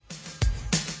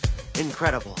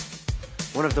Incredible.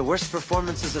 One of the worst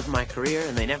performances of my career,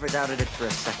 and they never doubted it for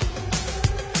a second.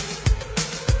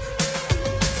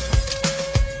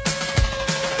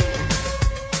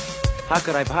 How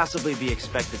could I possibly be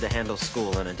expected to handle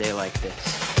school on a day like this?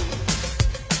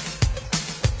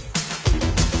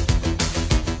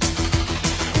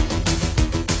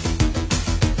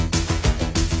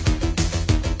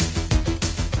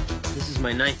 This is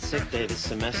my 9th sick day this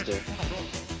semester.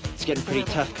 It's getting pretty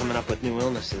tough coming up with new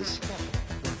illnesses.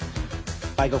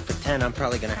 If I go for 10, I'm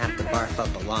probably gonna have to barf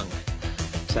up a lung.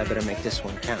 So I better make this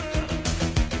one count.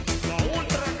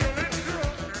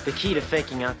 The key to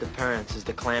faking out the parents is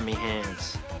the clammy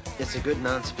hands. It's a good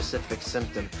non-specific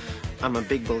symptom. I'm a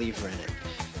big believer in it.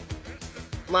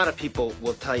 A lot of people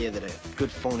will tell you that a good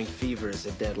phony fever is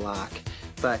a deadlock,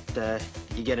 but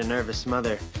you get a nervous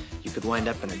mother, you could wind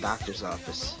up in a doctor's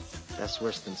office. That's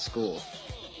worse than school.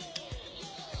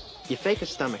 You fake a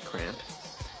stomach cramp,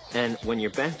 and when you're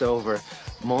bent over,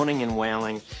 moaning and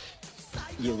wailing,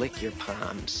 you lick your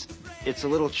palms. It's a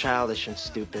little childish and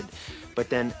stupid, but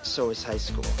then so is high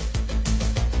school.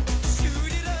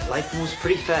 Life moves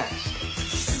pretty fast.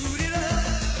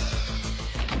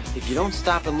 If you don't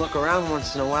stop and look around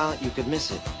once in a while, you could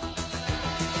miss it.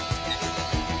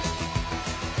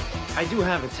 I do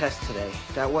have a test today.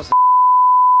 That wasn't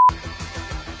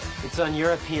It's on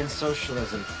European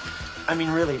socialism. I mean,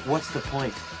 really, what's the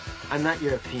point? I'm not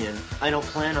European. I don't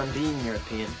plan on being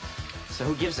European. So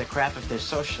who gives a crap if they're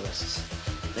socialists?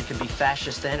 They could be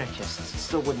fascist anarchists. It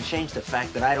still wouldn't change the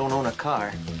fact that I don't own a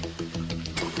car.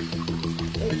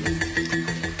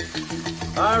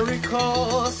 I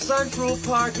recall Central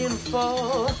Park in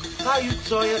fall. How you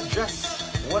tore your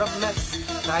dress. What a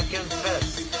mess, I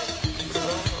confess.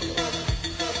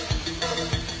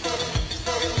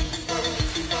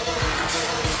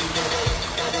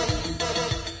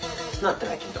 It's not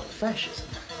that I condone fascism.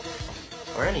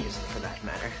 Or any ism for that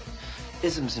matter.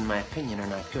 Isms, in my opinion, are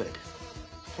not good.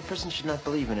 A person should not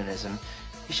believe in an ism.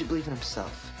 He should believe in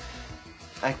himself.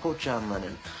 I quote John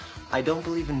Lennon, "I don't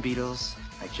believe in Beatles,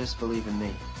 I just believe in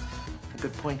me." A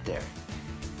good point there.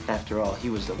 After all, he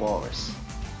was the walrus.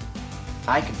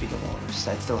 I could be the walrus.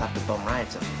 I'd still have to bum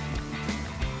rides on him.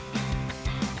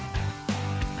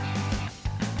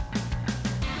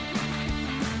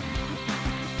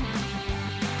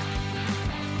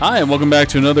 Hi, and welcome back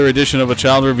to another edition of A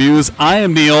Child Reviews. I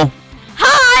am Neil.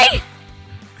 Hi!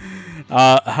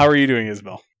 How are you doing,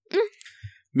 Isabel?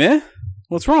 Meh?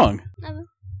 What's wrong?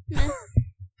 Meh.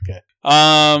 Okay.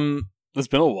 It's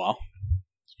been a while.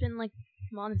 It's been like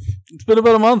a month. It's been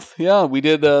about a month. Yeah, we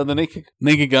did the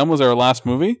Naked Gun was our last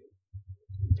movie.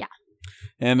 Yeah.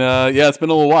 And yeah, it's been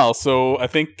a little while. So I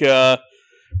think we got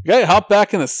to hop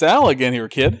back in the saddle again here,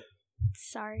 kid.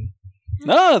 Sorry.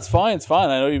 No, it's fine. It's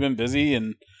fine. I know you've been busy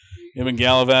and you've been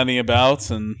gallivanting about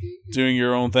and doing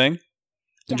your own thing.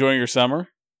 Yeah. Enjoying your summer.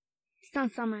 It's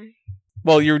not summer.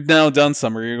 Well, you're now done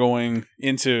summer. You're going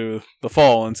into the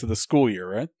fall, into the school year,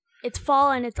 right? It's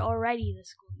fall and it's already the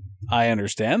school year. I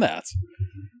understand that.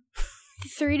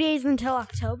 3 days until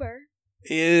October.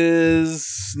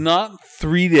 Is not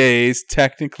 3 days.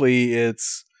 Technically,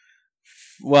 it's...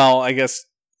 Well, I guess...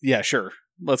 Yeah, sure.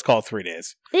 Let's call it 3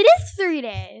 days. It is 3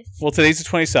 days. Well, today's the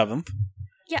 27th.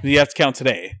 Yeah. You have to count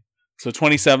today. So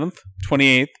 27th,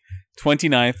 28th,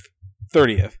 29th,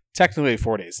 30th. Technically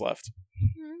 4 days left.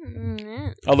 Mm-hmm.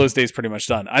 All those days pretty much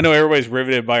done. I know everybody's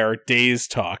riveted by our days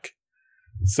talk.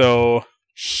 So...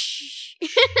 Shh.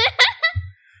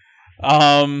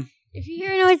 If you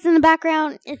hear a noise in the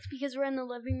background, it's because we're in the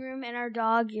living room and our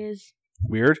dog is...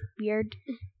 Weird? Weird.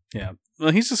 Yeah. Well,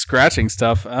 he's just scratching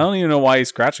stuff. I don't even know why he's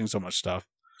scratching so much stuff.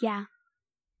 Yeah.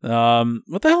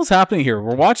 What the hell's happening here?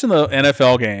 We're watching the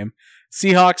NFL game.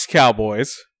 Seahawks,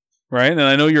 Cowboys. Right? And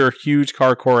I know you're a huge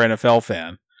hardcore NFL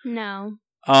fan. No.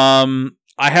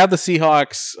 I have the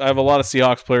Seahawks. I have a lot of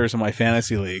Seahawks players in my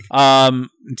fantasy league.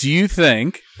 Do you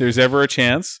think there's ever a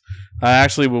chance I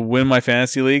actually will win my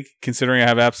fantasy league, considering I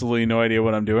have absolutely no idea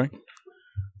what I'm doing?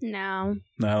 No.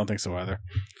 No, I don't think so either.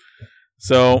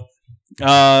 So,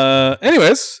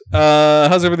 anyways,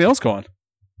 how's everything else going?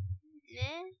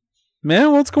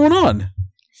 Man, what's going on?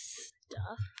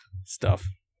 Stuff.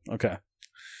 Okay.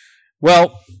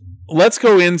 Well, let's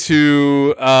go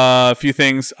into a few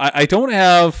things. I don't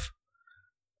have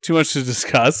too much to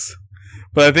discuss,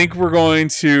 but I think we're going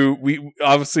to...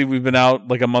 We've been out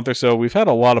like a month or so. We've had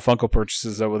a lot of Funko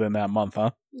purchases within that month,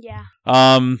 huh? Yeah.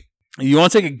 You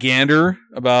want to take a gander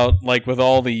about, like, with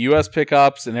all the US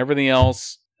pickups and everything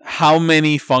else, how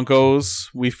many Funkos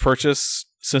we've purchased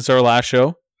since our last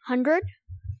show? 100?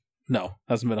 No,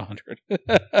 hasn't been 100.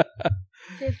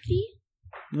 50?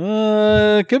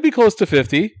 Could be close to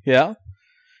 50. Yeah.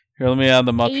 Here, let me add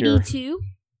them up 82? here.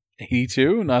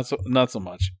 82? Not so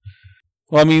much.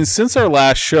 Well, I mean, since our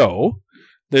last show,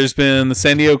 there's been the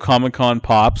San Diego Comic-Con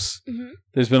pops. Mm-hmm.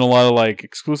 There's been a lot of like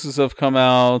exclusive stuff come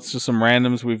out. Just some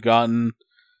randoms we've gotten.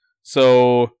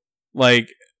 So, like,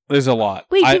 there's a lot.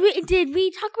 Wait, did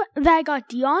we talk about that I got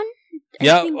Dion?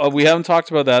 We haven't talked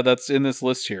about that. That's in this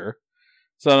list here.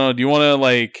 So, I don't know. Do you want to,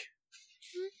 like,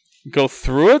 go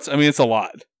through it? I mean, it's a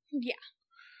lot. Yeah.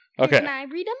 Okay. Can I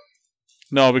read them?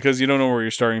 No, because you don't know where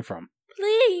you're starting from.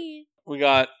 Please. We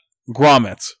got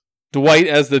Gromit. Dwight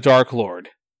as the Dark Lord.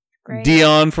 Great.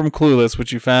 Dion from Clueless,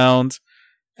 which you found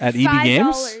at EB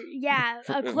Games? $5. Yeah,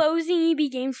 a closing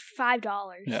EB Games for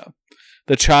 $5. Yeah.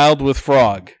 The Child with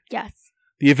Frog. Yes.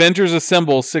 The Avengers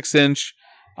Assemble 6-inch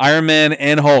Iron Man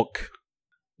and Hulk.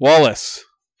 Wallace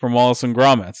from Wallace and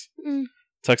Gromit. Mm.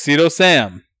 Tuxedo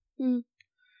Sam. Mm.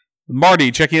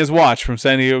 Marty checking his watch from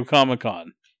San Diego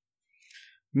Comic-Con.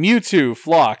 Mewtwo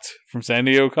Flocked from San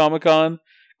Diego Comic-Con.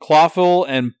 Clawful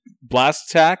and Blast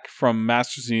Attack from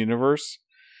Masters of the Universe.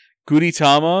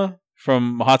 Gudetama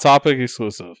from Hot Topic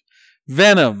exclusive.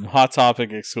 Venom Hot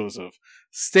Topic exclusive.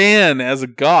 Stan as a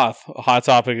goth Hot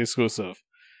Topic exclusive.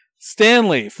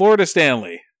 Stanley, Florida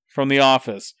Stanley from The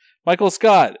Office. Michael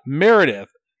Scott, Meredith,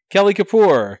 Kelly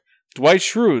Kapoor, Dwight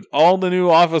Schrute, all the new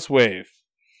Office wave.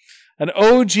 An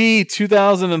OG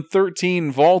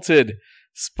 2013 vaulted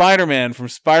Spider-Man from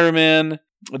Spider-Man,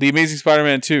 The Amazing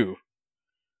Spider-Man 2.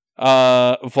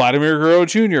 Vladimir Guerrero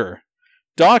Jr.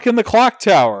 Doc in the Clock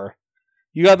Tower.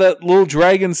 You got that little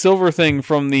dragon silver thing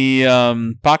from the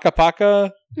Paka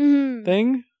Paka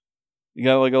thing. You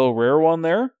got like a little rare one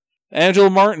there. Angela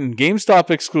Martin,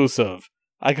 GameStop exclusive.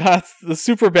 I got the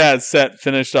Superbad set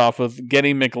finished off with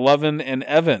Getty McLovin and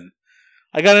Evan.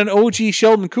 I got an OG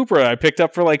Sheldon Cooper I picked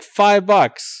up for like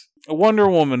 $5. A Wonder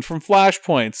Woman from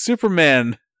Flashpoint.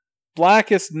 Superman,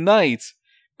 Blackest Night.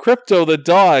 Crypto the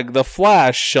Dog, The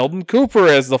Flash, Sheldon Cooper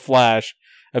as The Flash.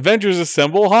 Avengers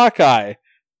Assemble Hawkeye.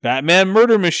 Batman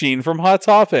Murder Machine from Hot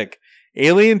Topic.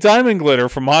 Alien Diamond Glitter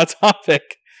from Hot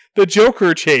Topic. The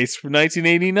Joker Chase from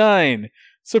 1989.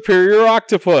 Superior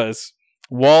Octopus.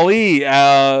 Wall-E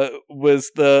was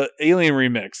the Alien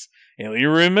Remix. Alien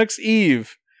Remix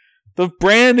Eve. The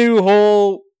brand new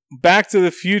whole Back to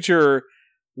the Future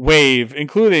wave,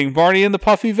 including Marty in the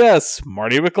Puffy Vest,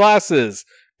 Marty with Glasses,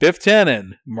 Biff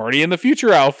Tannen, Marty in the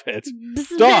Future outfit, This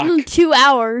has Doc. been 2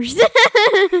 hours.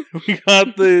 We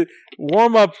got the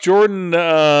warm-up Jordan,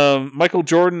 Michael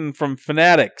Jordan from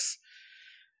Fanatics.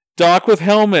 Doc with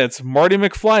helmets, Marty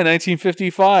McFly,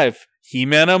 1955,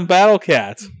 He-Man and Battle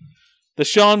Cat. The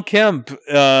Sean Kemp,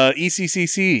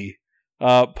 ECCC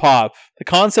pop. The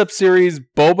concept series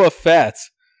Boba Fett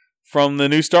from the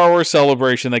new Star Wars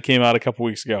Celebration that came out a couple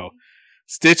weeks ago.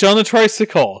 Stitch on the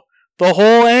Tricycle. The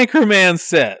whole Anchorman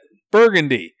set.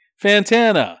 Burgundy.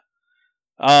 Fantana.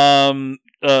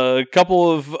 A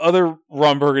couple of other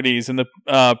Ron Burgundies in the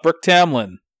Brick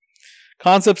Tamlin.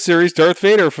 Concept series Darth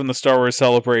Vader from the Star Wars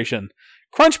Celebration.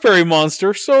 Crunchberry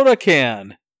Monster Soda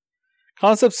Can.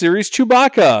 Concept series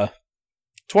Chewbacca.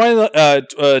 Dwight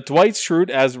Schrute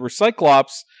as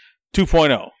Recyclops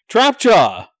 2.0.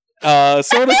 Trapjaw.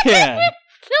 Soda Can.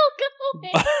 Still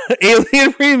going.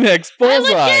 Alien Remix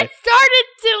Bullseye. I legit started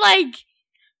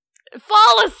to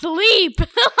fall asleep.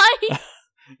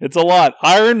 It's a lot.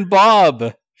 Iron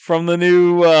Bob from the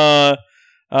new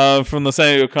from the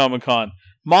San Diego Comic-Con.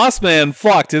 Mossman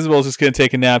Flocked. Isabel's just gonna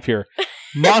take a nap here.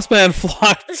 Mossman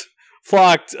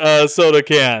Flocked Soda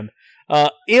Can.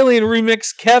 Alien Remix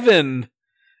Kevin.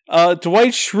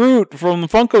 Dwight Schrute from the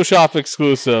Funko Shop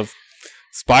exclusive.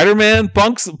 Spider-Man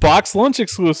Box Lunch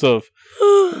exclusive.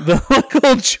 The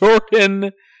Michael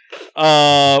Jordan.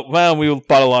 Wow, we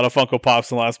bought a lot of Funko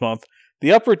Pops in the last month.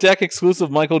 The Upper Deck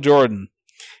exclusive Michael Jordan.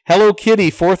 Hello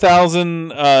Kitty 4000,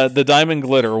 the Diamond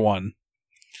Glitter one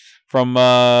from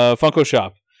Funko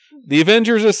Shop. The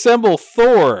Avengers Assemble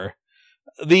Thor.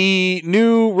 The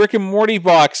new Rick and Morty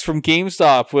box from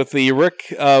GameStop with the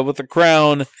Rick with the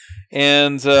crown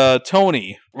and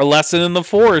Tony. A Lesson in the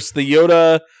Force. The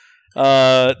Yoda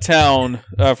town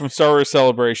from Star Wars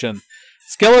Celebration.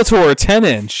 Skeletor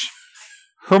 10-inch.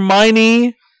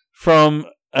 Hermione from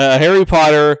Harry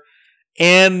Potter.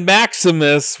 And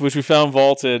Maximus, which we found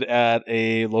vaulted at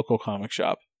a local comic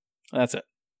shop. That's it.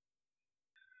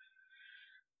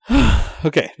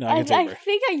 Okay, now I can take a break. I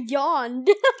think I yawned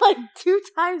like 2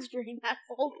 times during that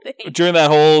whole thing. During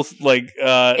that whole, like...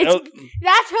 that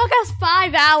took us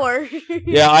 5 hours.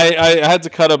 Yeah, I had to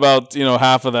cut about,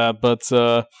 half of that, but,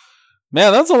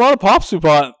 man, that's a lot of pops we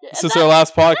bought since our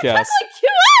last podcast. That took like 2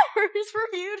 hours. for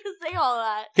you to say all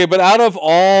that. Okay, but out of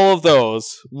all of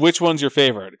those, which one's your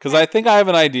favorite? Because I think I have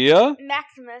an idea.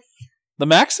 Maximus. The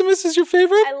Maximus is your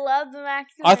favorite? I love the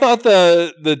Maximus. I thought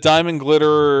the Diamond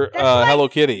Glitter Hello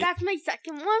Kitty. That's my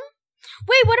second one.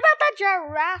 Wait, what about that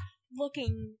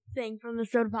giraffe-looking thing from the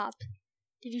Soda Pop?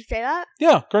 Did you say that?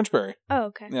 Yeah, Crunchberry. Oh,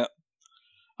 okay. Yeah.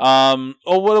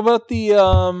 What about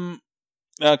the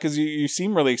because you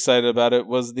seem really excited about it,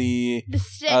 was the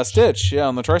Stitch. Stitch,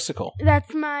 on the tricycle.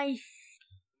 That's my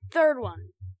third one.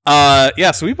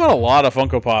 Yeah, so we bought a lot of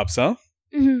Funko Pops, huh?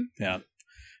 Mm-hmm. Yeah.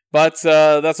 But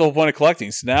that's the whole point of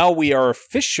collecting. So now we are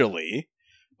officially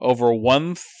over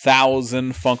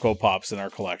 1,000 Funko Pops in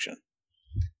our collection.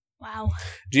 Wow.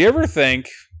 Do you ever think,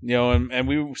 and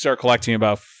we started collecting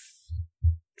about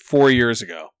 4 years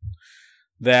ago,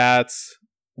 that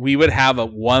we would have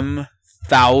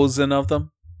 1,000 of them?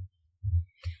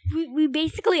 We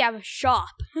basically have a shop.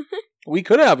 We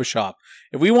could have a shop.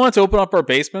 If we wanted to open up our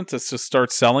basement to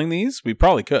start selling these, we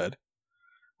probably could.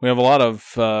 We have a lot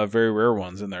of very rare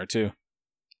ones in there, too.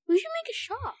 We should make a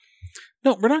shop.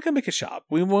 No, we're not going to make a shop.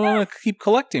 We want to keep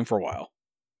collecting for a while.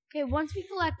 Okay, once we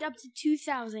collect up to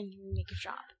 2,000, you can make a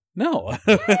shop. No.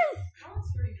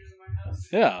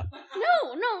 Yeah.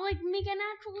 No, like make an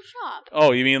actual shop.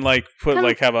 Oh, you mean like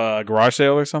have a garage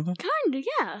sale or something? Kinda,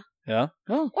 yeah. Yeah.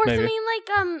 Oh, or maybe. something like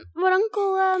what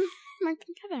Uncle Mark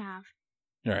and Kevin have.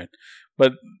 All right,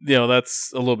 but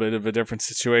that's a little bit of a different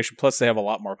situation. Plus, they have a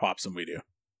lot more pops than we do.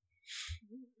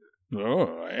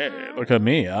 Oh, hey, look at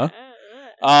me, huh?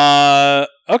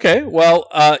 Okay. Well,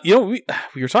 we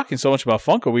were talking so much about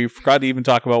Funko, we forgot to even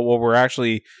talk about what we're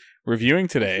actually reviewing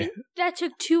today. That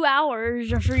took 2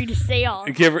 hours for you to say all.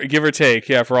 Give or take,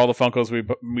 yeah, for all the Funkos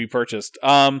we purchased.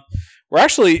 We're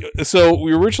actually, so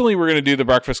we originally were going to do the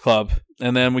Breakfast Club,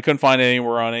 and then we couldn't find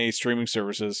anywhere on any streaming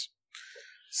services.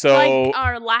 So like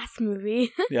our last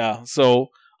movie. Yeah. So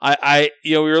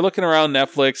we were looking around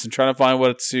Netflix and trying to find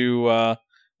what to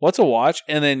watch,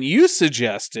 and then you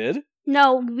suggested.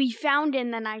 No, we found it,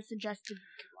 and then I suggested we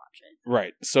could watch it.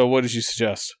 Right. So what did you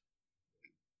suggest?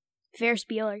 Ferris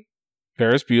Bueller.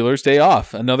 Ferris Bueller's Day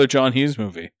Off, another John Hughes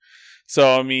movie.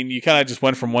 So, I mean, you kind of just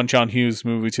went from one John Hughes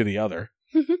movie to the other.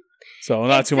 So,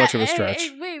 not too much of a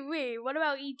stretch. Wait, what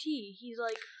about E.T.? He's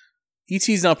like...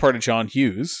 E.T.'s not part of John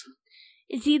Hughes.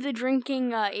 Is he the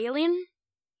drinking alien?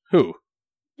 Who?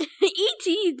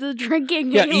 E.T. the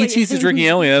drinking alien. alien. Yeah, E.T.'s the drinking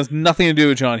alien. It has nothing to do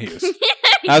with John Hughes.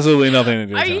 Absolutely nothing to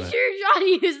do with Are you sure John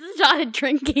Hughes is not a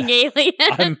drinking alien?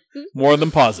 I'm more than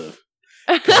positive.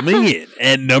 Coming in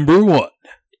at number 1.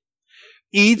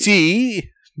 E.T.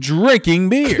 drinking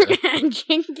beer.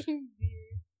 Drinking beer.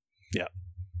 Yeah.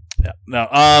 No.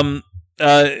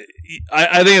 I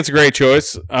think it's a great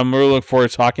choice. I'm really looking forward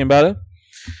to talking about it.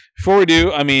 Before we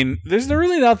do, I mean, there's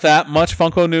really not that much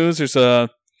Funko news. There's a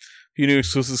few new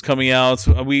exclusives coming out.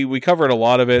 So we covered a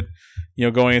lot of it,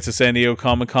 going into San Diego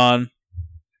Comic-Con.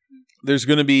 There's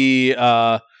going to be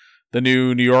the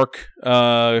new New York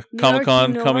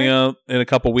Comic-Con coming out in a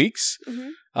couple weeks. Mm-hmm.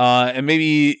 And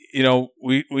maybe,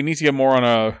 we need to get more on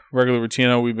a regular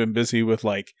routine. We've been busy with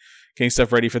getting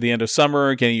stuff ready for the end of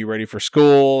summer, getting you ready for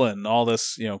school and all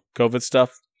this, COVID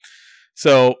stuff.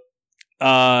 So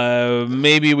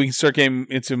maybe we can start getting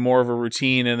into more of a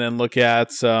routine and then look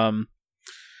at doing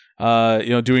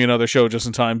another show just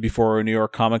in time before New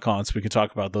York Comic-Con so we can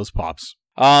talk about those pops.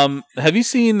 Have you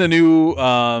seen the new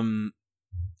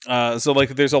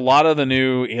there's a lot of the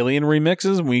new Alien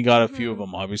remixes, and we got a few of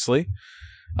them, obviously.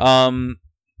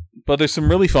 But there's some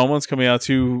really fun ones coming out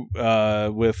too,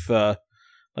 with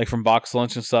from Box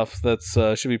Lunch and stuff. That's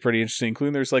should be pretty interesting.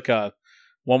 Including there's a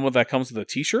one that comes with a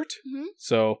T-shirt. Mm-hmm.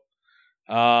 So,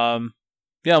 I'm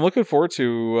looking forward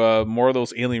to more of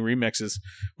those Alien remixes.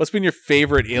 What's been your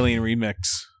favorite Alien remix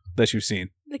that you've seen?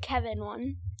 The Kevin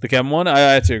one. The Kevin one? I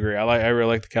have to agree. I really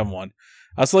like the Kevin one.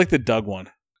 I also like the Doug one.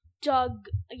 Doug,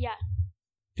 yeah.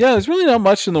 Yeah, there's really not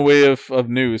much in the way of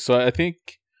news, so I think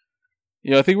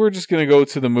we're just gonna go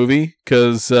to the movie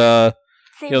because save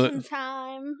some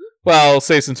time. Well,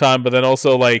 save some time, but then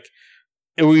also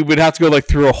we would have to go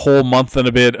through a whole month and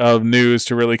a bit of news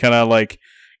to really kind of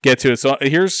get to it. So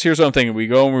here's what I'm thinking: we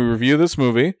go and we review this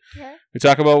movie. Okay. We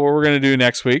talk about what we're gonna do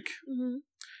next week,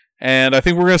 and I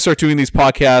think we're gonna start doing these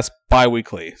podcasts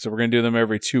bi-weekly. So we're gonna do them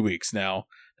every 2 weeks now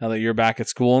that you're back at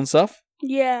school and stuff.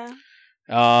 Yeah.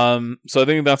 So I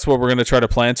think that's what we're going to try to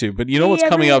plan to. But what's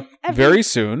coming up very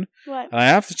soon? What? And I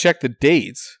have to check the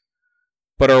dates,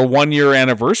 but our 1-year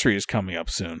anniversary is coming up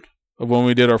soon of when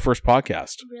we did our first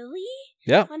podcast. Really?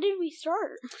 Yeah. When did we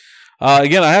start?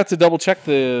 Again, I have to double check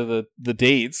the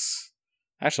dates.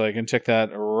 Actually, I can check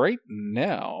that right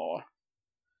now.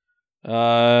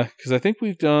 Because I think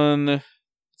we've done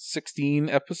 16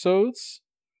 episodes.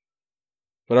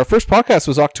 But our first podcast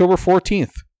was October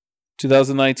 14th,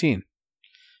 2019.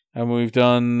 And we've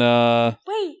done...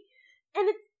 Wait, and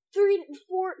it's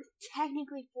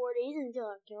technically 4 days until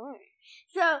October.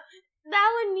 So that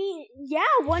would mean,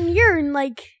 1 year in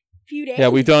like a few days. Yeah,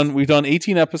 we've done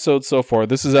 18 episodes so far.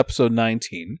 This is episode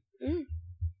 19.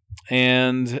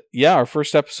 And yeah, our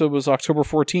first episode was October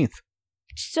 14th.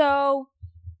 So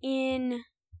in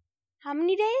how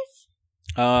many days?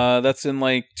 That's in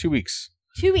like 2 weeks.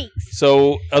 2 weeks.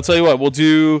 So I'll tell you what, we'll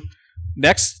do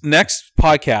next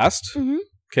podcast. Mm-hmm.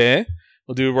 Okay.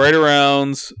 We'll do right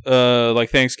around like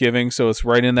Thanksgiving, so it's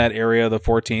right in that area, the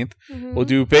 14th. Mm-hmm. We'll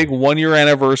do a big 1 year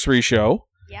anniversary show.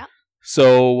 Yeah.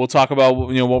 So we'll talk about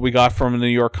what we got from the New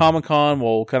York Comic Con.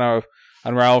 We'll kind of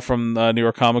unravel from New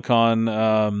York Comic Con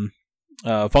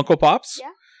Funko Pops. Yeah.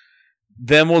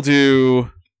 Then we'll do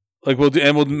we'll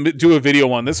do a video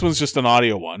one. This one's just an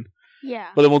audio one. Yeah.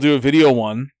 But then we'll do a video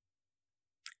one,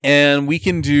 and we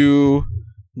can do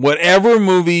whatever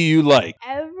movie you like.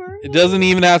 It doesn't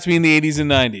even have to be in the 80s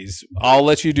and 90s. I'll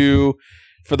let you do,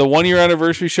 for the 1 year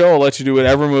anniversary show, I'll let you do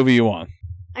whatever movie you want.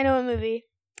 I know a movie.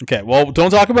 Okay, well, don't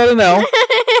talk about it now.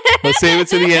 Let's save it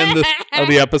to the end of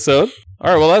the episode.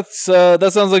 All right, well,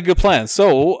 that sounds like a good plan.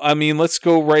 So, I mean, let's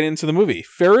go right into the movie.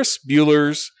 Ferris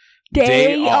Bueller's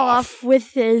Day Off.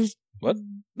 With his... What?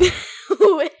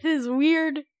 with his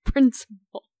weird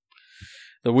principal.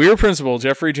 The weird principal,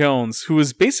 Jeffrey Jones, who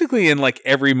was basically in like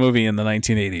every movie in the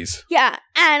 1980s. Yeah,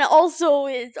 and also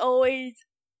is always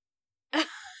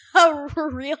a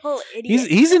real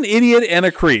idiot. He's an idiot and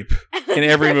a creep in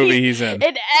every movie he's in.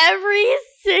 In every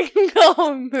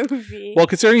single movie. Well,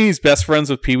 considering he's best friends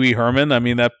with Pee Wee Herman, I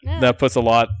mean that puts a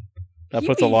lot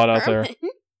out there.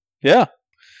 Yeah.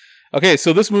 Okay,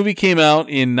 so this movie came out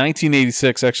in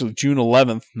 1986, actually June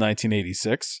 11th,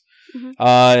 1986. Mm-hmm.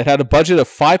 It had a budget of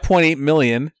 $5.8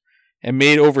 million and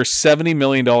made over $70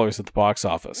 million at the box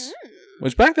office,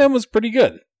 which back then was pretty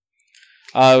good.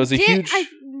 It was huge...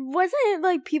 Wasn't it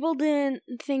like people didn't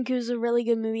think it was a really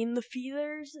good movie in the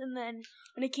theaters, and then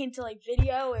when it came to like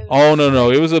video... It was no.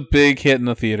 It was a big hit in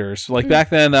the theaters. Like back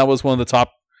then, that was one of the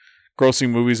top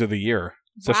grossing movies of the year,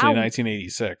 especially in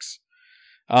 1986.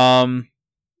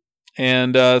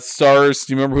 And stars...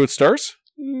 Do you remember who it stars?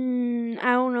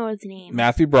 I don't know his name.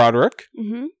 Matthew Broderick,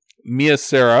 Mia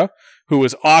Sara, who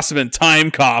was awesome in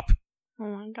Time Cop. Oh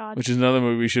my god! Which is another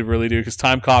movie we should really do because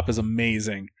Time Cop is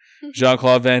amazing.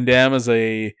 Jean-Claude Van Damme is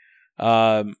a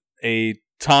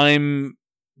time,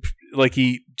 like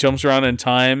he jumps around in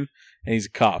time and he's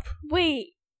a cop. Wait,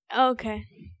 okay.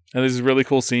 And there's a really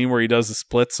cool scene where he does the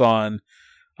splits on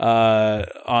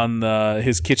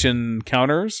his kitchen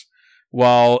counters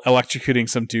while electrocuting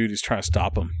some dude who's trying to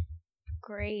stop him.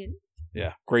 Great.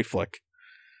 Yeah, great flick.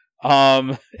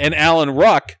 And Alan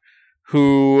Ruck,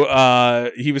 who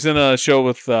he was in a show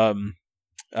with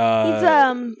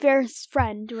he's Ferris'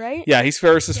 friend, right? Yeah, he's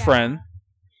Ferris's friend.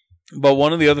 But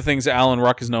one of the other things Alan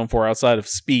Ruck is known for outside of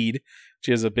Speed,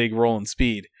 she has a big role in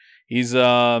Speed. He's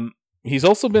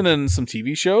also been in some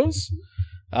TV shows,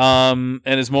 and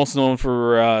is most known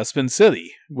for Spin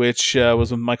City, which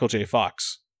was with Michael J.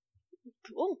 Fox.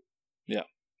 Cool. Yeah.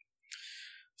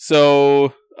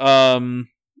 So, and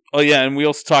we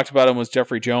also talked about him was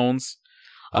Jeffrey Jones.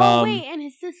 Wait, and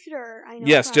his sister. I know.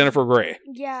 Yes, Jennifer Grey.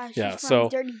 Yeah, she's from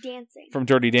Dirty Dancing. From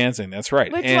Dirty Dancing, that's right.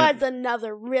 Which was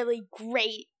another really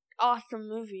great, awesome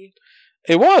movie.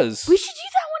 It was. We should do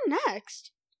that one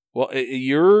next. Well,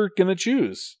 you're gonna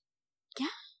choose. Yeah.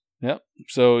 Yep.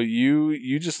 So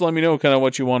you just let me know kind of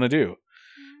what you want to do.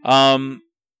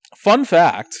 Fun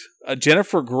fact: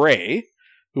 Jennifer Grey,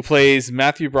 who plays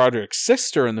Matthew Broderick's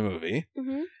sister in the movie,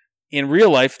 in real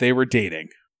life they were dating.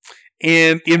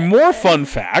 And in more fun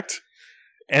fact,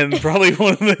 and probably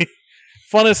one of the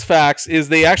funnest facts, is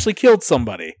they actually killed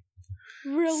somebody.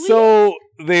 Really? So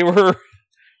they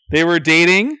were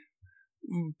dating,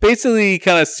 basically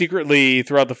kind of secretly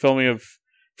throughout the filming of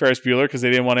Ferris Bueller, because they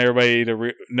didn't want everybody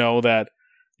to know that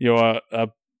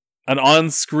an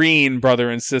on-screen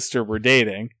brother and sister were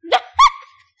dating.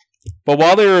 But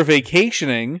while they were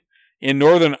vacationing in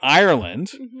Northern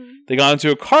Ireland, they got into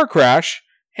a car crash.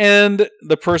 And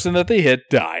the person that they hit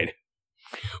died.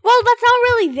 Well, that's not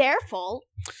really their fault.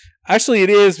 Actually, it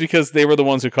is because they were the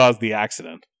ones who caused the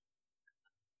accident.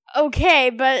 Okay,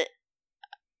 but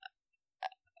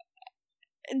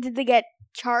did they get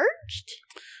charged?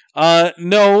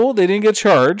 No, they didn't get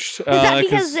charged. Is that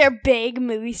because they're big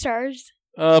movie stars?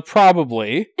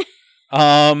 Probably.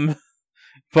 But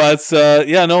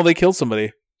no, they killed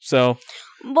somebody. So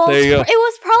well, there you go. It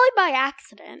was probably by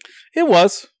accident. It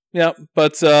was. Yeah,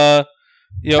 but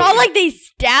It's not like they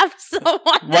stabbed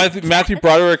someone. Matthew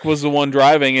Broderick was the one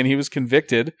driving, and he was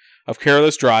convicted of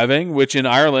careless driving, which in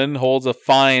Ireland holds a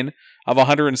fine of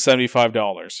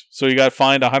 $175. So he got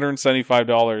fined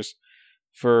 $175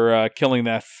 for killing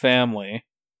that family.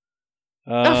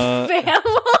 A family?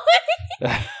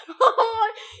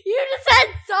 Oh, you just said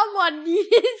someone. You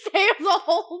didn't say it was a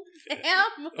whole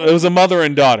family. It was a mother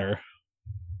and daughter.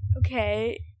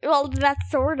 Okay. Well,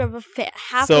 that's sort of a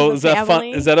half so of a is that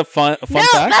family. fun? Is that a fun no,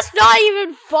 fact? That's not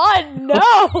even fun.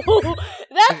 No,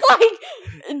 that's like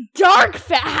dark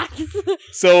facts.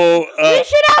 So we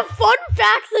should have fun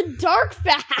facts and dark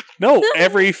facts. No,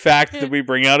 every fact that we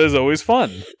bring out is always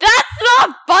fun. That's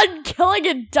not fun. Killing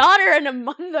a daughter and a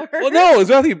mother. Well, no, it was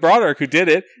Matthew Broderick who did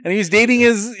it, and he was dating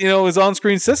his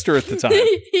on-screen sister at the time.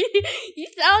 He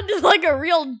sounded like a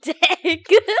real dick.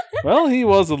 Well, he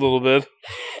was a little bit.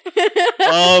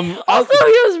 Also,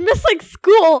 he was missing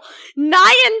school 9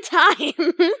 times.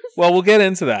 Well, we'll get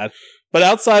into that. But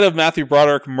outside of Matthew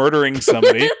Broderick murdering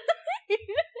somebody,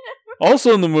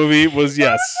 also in the movie was,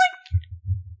 yes.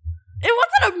 It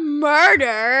wasn't a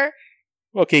murder.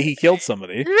 Okay, he killed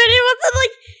somebody. But it wasn't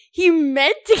like he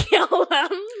meant to kill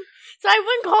him. So I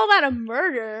wouldn't call that a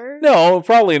murder. No,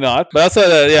 probably not. But outside of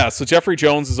that, yeah, so Jeffrey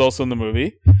Jones is also in the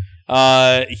movie.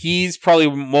 He's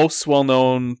probably most well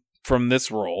known from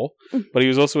this role, but he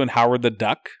was also in Howard the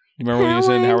Duck. You remember when he was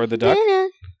in Howard the Duck?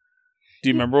 Do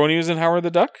you remember when he was in Howard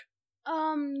the Duck?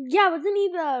 Yeah, wasn't he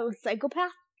the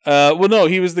psychopath? Well, no,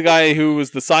 he was the guy who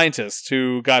was the scientist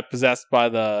who got possessed by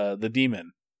the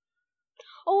demon.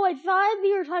 Oh, I thought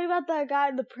you were talking about the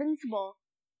guy, the principal.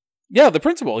 Yeah, the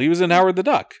principal. He was in Howard the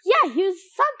Duck. Yeah, he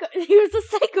was a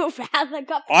psychopath that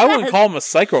got possessed. I wouldn't call him a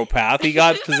psychopath. He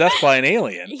got possessed by an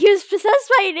alien. He was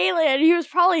possessed by an alien. He was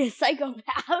probably a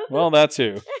psychopath. Well, that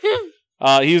too.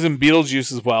 He was in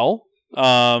Beetlejuice as well.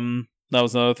 That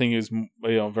was another thing he was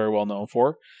very well known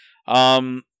for.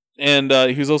 And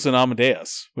he was also in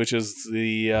Amadeus, which is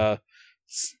the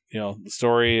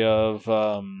story of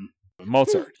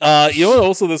Mozart. What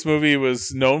also this movie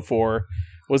was known for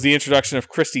was the introduction of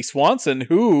Christy Swanson,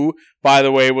 who, by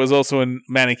the way, was also in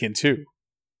Mannequin 2.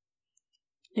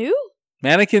 Who?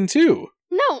 Mannequin 2.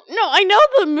 No, I know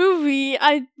the movie.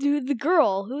 I do the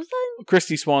girl. Who's that?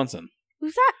 Christy Swanson.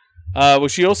 Who's that? Well,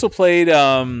 she also played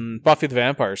Buffy the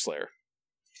Vampire Slayer.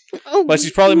 Oh, but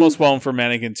she's probably most well known for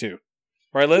Mannequin 2.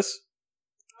 Right, Liz?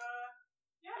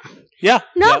 Yeah.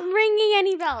 Not ringing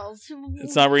any bells.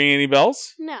 It's not ringing any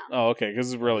bells? No. Oh, okay,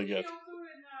 because it's really good.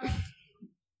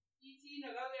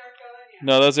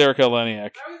 No, that's Erica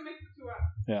Leniak.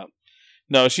 Yeah.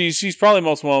 No, she's probably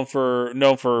most known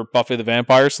for Buffy the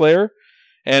Vampire Slayer.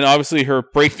 And obviously her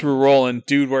breakthrough role in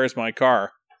Dude, Where's My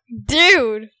Car?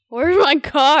 Dude, where's my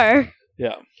car?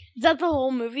 Yeah. Is that the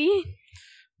whole movie?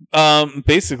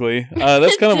 Basically.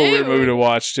 That's kind of a weird movie to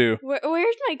watch, too.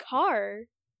 Where's my car?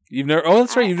 You've never... Oh,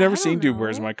 that's right. You've never seen Dude,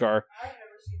 Where's My Car? I've never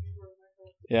seen Dude, Where's My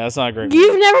Car. Yeah, that's not a great movie.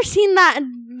 You've never seen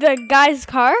the guy's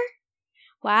car?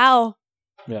 Wow.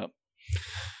 Yeah.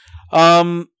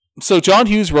 So John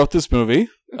Hughes wrote this movie.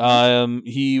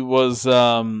 He was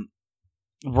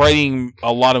writing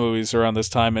a lot of movies around this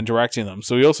time and directing them.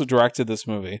 So he also directed this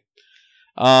movie.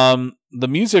 The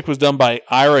music was done by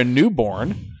Ira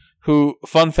Newborn, who,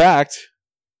 fun fact,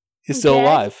 is still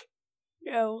alive.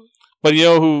 No. But you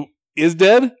know who is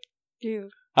dead? Dude.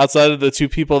 Outside of the two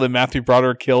people that Matthew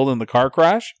Broderick killed in the car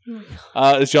crash,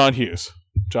 is John Hughes.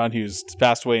 John Hughes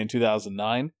passed away in 2009.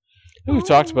 I think we've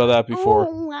talked about that before.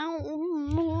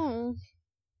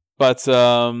 But,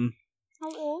 how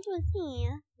old was he?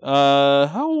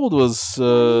 How old was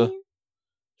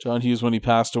John Hughes when he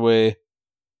passed away?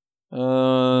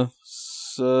 59.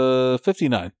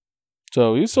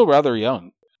 So he was still rather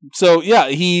young. So yeah,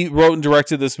 he wrote and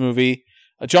directed this movie.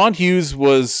 John Hughes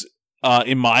was,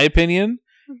 in my opinion,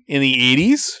 in the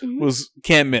 80s, was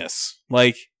can't miss.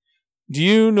 Like, do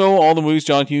you know all the movies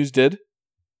John Hughes did?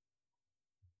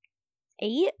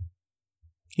 8?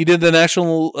 He did the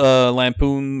National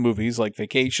Lampoon movies like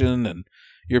Vacation and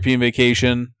European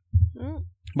Vacation.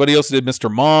 But he also did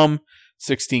Mr. Mom,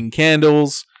 16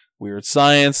 Candles, Weird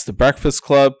Science, The Breakfast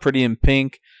Club, Pretty in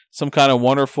Pink, Some Kind of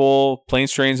Wonderful,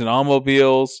 Planes, Trains, and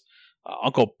Automobiles,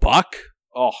 Uncle Buck.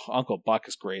 Oh, Uncle Buck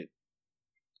is great.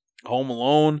 Home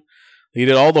Alone. He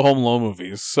did all the Home Alone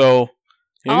movies. So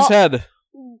he's had...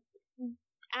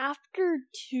 After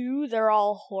 2, they're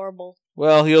all horrible.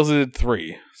 Well, he also did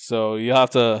 3, so you'll have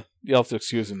to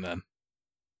excuse him then.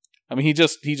 I mean, he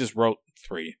just wrote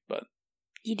 3, but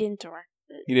he didn't direct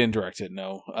it. He didn't direct it,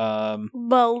 no.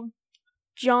 Well,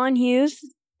 John Hughes,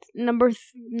 number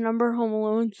Home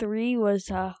Alone 3 was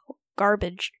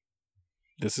garbage.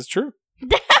 This is true.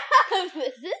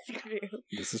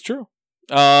 This is true.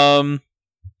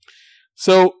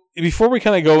 So before we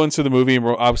kind of go into the movie, and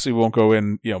we obviously won't go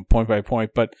in, point by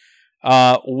point, but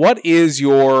what is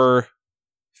your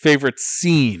favorite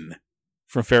scene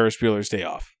from Ferris Bueller's Day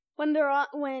Off? When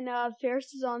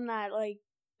Ferris is on that like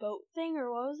boat thing,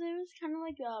 or what was it? It was kind of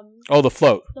like Oh, the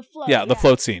float. The float. Yeah, the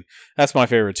float scene. That's my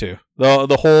favorite too.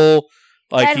 The whole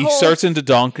starts into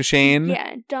Donkashane.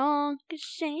 Yeah,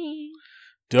 Donkashane.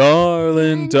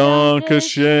 Darling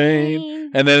Donkashane.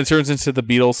 And then it turns into the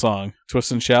Beatles song,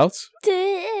 Twist and Shouts.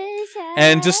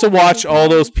 And just to watch all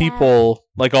those people,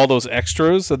 like all those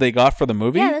extras that they got for the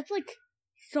movie. Yeah, that's like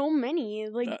so many.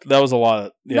 Like that was a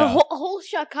lot. Yeah. The whole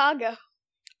Chicago.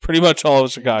 Pretty much all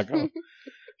of Chicago.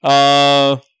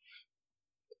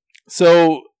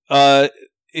 So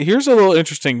here's a little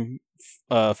interesting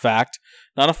fact.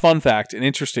 Not a fun fact, an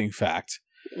interesting fact.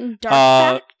 Dark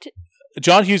fact.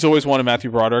 John Hughes always wanted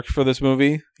Matthew Broderick for this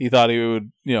movie. He thought he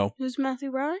would, Who's Matthew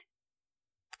Broderick?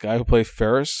 The guy who played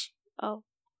Ferris. Oh.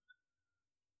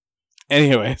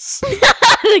 Anyways.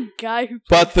 The guy who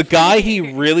But the guy he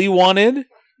really wanted,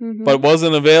 but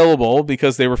wasn't available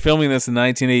because they were filming this in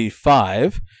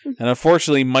 1985. And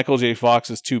unfortunately, Michael J. Fox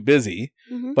is too busy.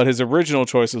 But his original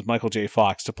choice was Michael J.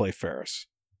 Fox to play Ferris.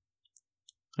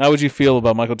 How would you feel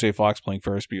about Michael J. Fox playing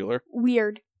Ferris Bueller?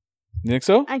 Weird. You think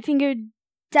so? I think it would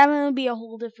definitely be a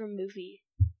whole different movie.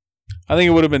 I think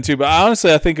it would have been too, but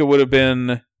honestly, I think it would have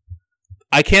been...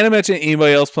 I can't imagine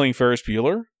anybody else playing Ferris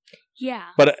Bueller. Yeah.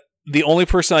 But the only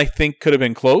person I think could have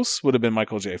been close would have been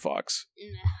Michael J. Fox.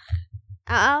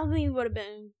 I don't think it would have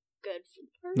been good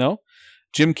for her. No?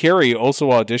 Jim Carrey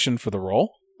also auditioned for the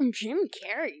role. Jim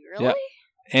Carrey, really? Yeah.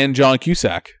 And John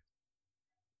Cusack.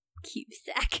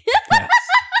 Cusack. Yes.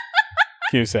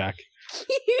 Cusack.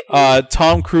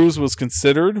 Tom Cruise was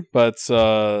considered, but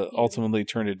ultimately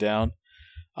turned it down.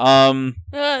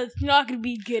 It's not going to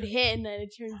be a good hit, and then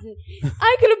it turns in.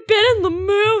 I could have been in the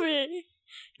movie.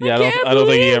 Yeah, I don't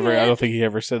think he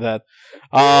ever said that.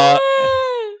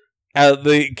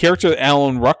 The character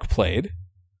Alan Ruck played,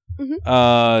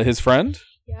 his friend.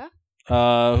 Yeah.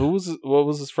 What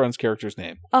was his friend's character's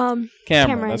name?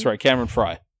 Cameron. That's right, Cameron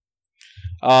Fry.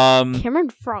 Cameron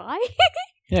Fry?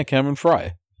 Yeah, Cameron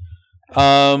Fry.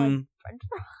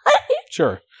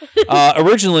 Sure.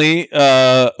 Originally,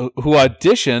 who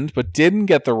auditioned but didn't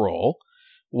get the role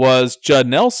was Judd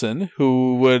Nelson,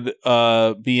 who would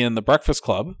be in The Breakfast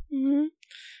Club,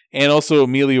 and also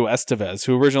Emilio Estevez,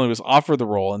 who originally was offered the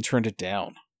role and turned it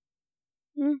down.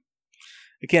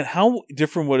 Again, how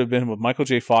different would it have been with Michael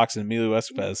J. Fox and Emilio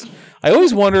Estevez? I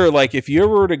always wonder, like, if you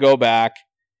ever were to go back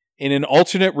in an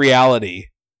alternate reality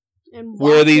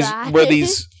where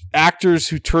these actors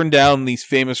who turned down these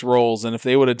famous roles, and if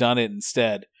they would have done it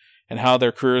instead, and how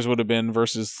their careers would have been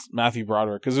versus Matthew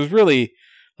Broderick. Because it was really,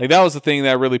 like, that was the thing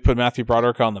that really put Matthew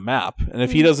Broderick on the map. And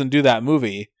if he doesn't do that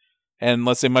movie, and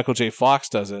let's say Michael J. Fox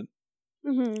does it,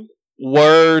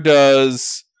 where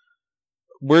does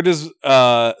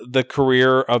the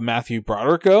career of Matthew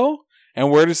Broderick go?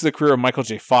 And where does the career of Michael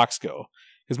J. Fox go?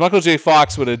 Because Michael J.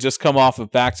 Fox would have just come off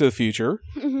of Back to the Future.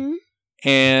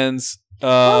 And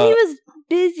well, he was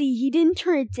busy. He didn't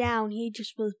turn it down. He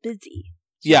just was busy.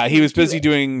 Yeah, he was busy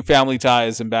doing Family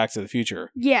Ties and Back to the Future.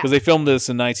 Yeah. Because they filmed this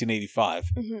in 1985.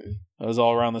 It was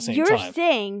all around the same time. You're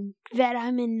saying that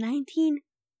I'm in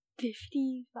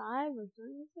 1955 or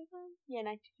something like that? Yeah,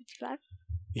 1955.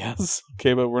 Yes.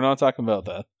 Okay, but we're not talking about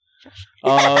that.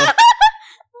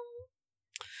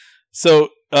 So,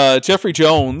 Jeffrey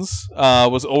Jones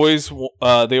was always...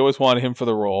 they always wanted him for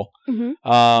the role.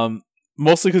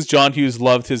 Mostly because John Hughes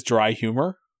loved his dry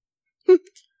humor.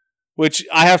 Which,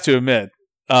 I have to admit,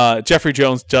 Jeffrey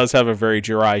Jones does have a very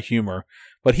dry humor.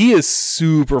 But he is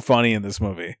super funny in this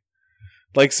movie.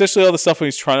 Like, especially all the stuff when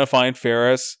he's trying to find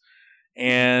Ferris.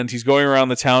 And he's going around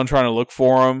the town trying to look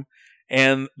for him.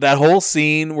 And that whole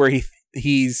scene where he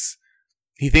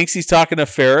thinks he's talking to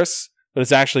Ferris, but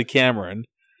it's actually Cameron,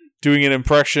 doing an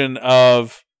impression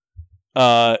of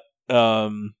Matthew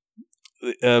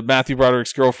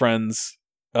Broderick's girlfriend's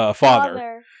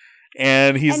father.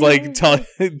 And he's telling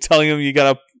him, you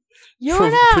gotta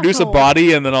produce a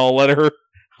body, and then I'll let her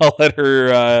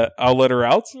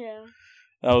out. Yeah,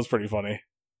 that was pretty funny.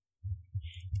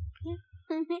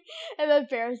 And then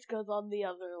Ferris goes on the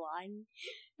other line,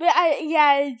 but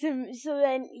so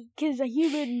then because he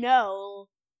would know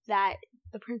that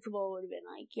the principal would have been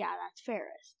like, yeah, that's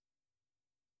Ferris.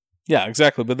 Yeah,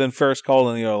 exactly. But then Ferris called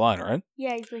on the other line, right?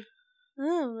 Yeah, he's like,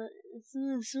 oh,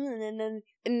 and then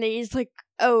he's like,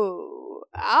 oh,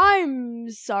 I'm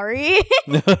sorry.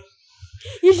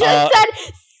 You should have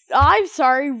said, I'm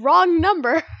sorry, wrong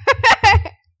number.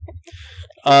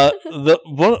 One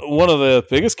of the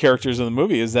biggest characters in the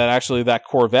movie is that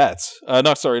Corvette.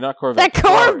 Not Corvette. That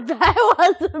Corvette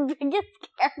was the biggest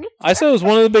character. I said it was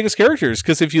one of the biggest characters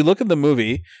because if you look at the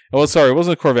movie, it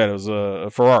wasn't a Corvette, it was a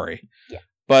Ferrari. Yeah.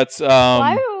 But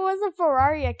why was a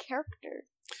Ferrari a character?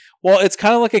 Well, it's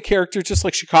kind of like a character, just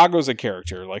like Chicago's a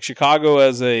character. Like Chicago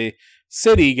as a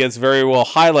city gets very well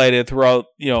highlighted throughout,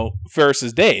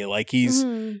 Ferris's day. Like he's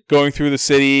going through the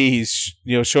city, he's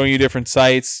showing you different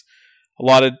sites. A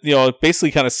lot of it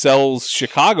basically kind of sells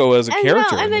Chicago as a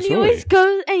character. And then he always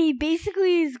goes, and he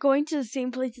basically is going to the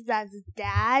same places as his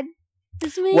dad.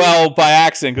 Well, by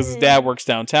accident, because his dad works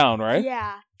downtown, right?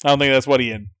 Yeah. I don't think that's what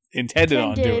he intended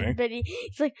on doing. But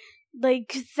it's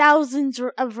like thousands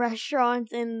of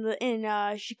restaurants in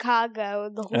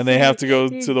Chicago. And they have to go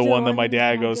to the one that my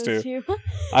dad goes to.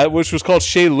 Which was called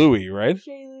Chez Louis, right?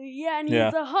 Chez Louis, yeah, and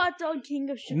he's the hot dog king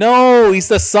of Chicago. No, he's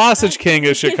the sausage king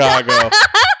of Chicago.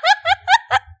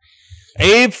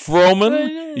 Abe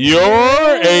Froman,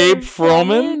 you're Abe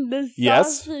Froman. The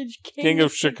yes, king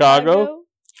of Chicago.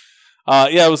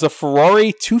 It was a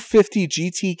Ferrari 250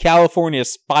 GT California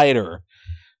Spider,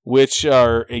 which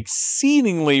are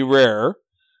exceedingly rare.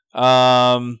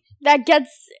 That gets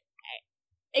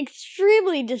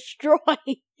extremely destroyed.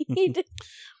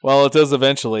 Well, it does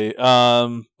eventually.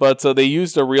 But they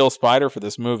used a real Spider for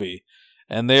this movie,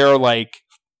 and they are like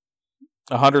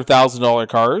 $100,000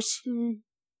 cars.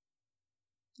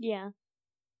 Yeah.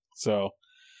 So,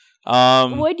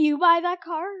 would you buy that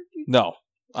car? No,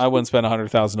 I wouldn't spend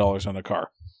 $100,000 on a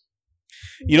car.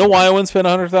 You know why I wouldn't spend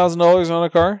 $100,000 on a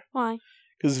car? Why?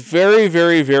 Because very,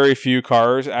 very, very few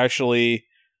cars actually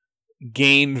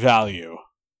gain value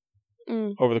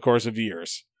over the course of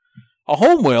years. A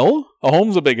home will. A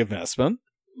home's a big investment.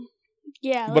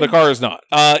 Yeah. But a car is not.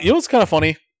 You know what's kind of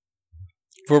funny?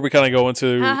 Before we kind of go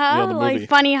into the movie. Like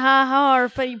funny haha or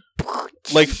funny...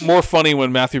 Like more funny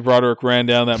when Matthew Broderick ran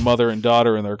down that mother and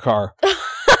daughter in their car.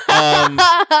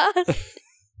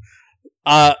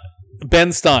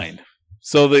 Ben Stein.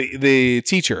 So the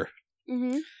teacher.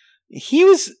 Mm-hmm. He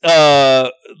was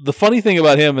the funny thing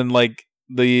about him and like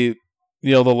the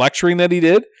lecturing that he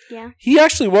did. Yeah. He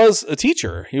actually was a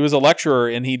teacher. He was a lecturer,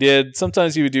 and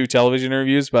sometimes he would do television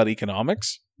interviews about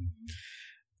economics.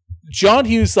 John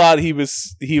Hughes thought he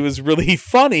was really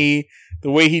funny the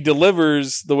way he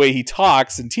delivers, the way he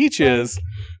talks and teaches,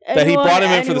 that he brought him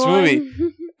in for this movie.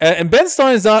 And Ben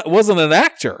Stein wasn't an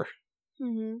actor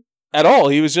at all.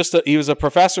 He was a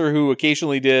professor who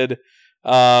occasionally did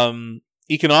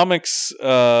economics,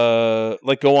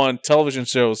 like go on television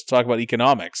shows to talk about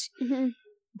economics,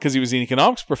 because he was an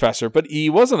economics professor, but he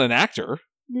wasn't an actor.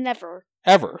 Never.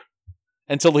 Ever.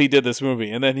 Until he did this movie,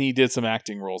 and then he did some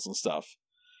acting roles and stuff.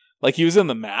 Like he was in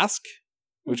The Mask,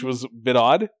 which was a bit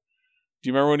odd. Do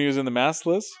you remember when he was in The Mask,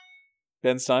 Liz?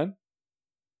 Ben Stein?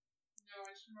 No,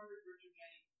 I just remember Richard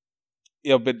Jenny.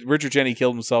 Yeah, but Richard Jenny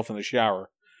killed himself in the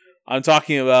shower. I'm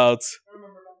talking about...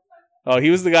 Oh, he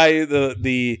was the guy,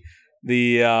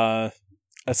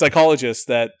 a psychologist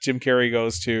that Jim Carrey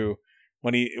goes to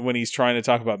when he's trying to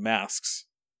talk about masks.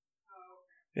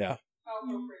 Oh, okay. Yeah.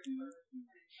 Oh,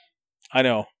 I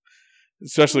know.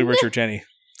 Especially Richard Jenny.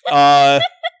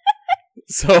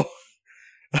 So,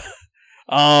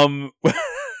 let's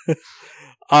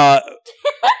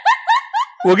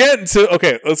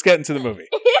get into the movie.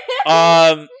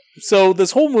 So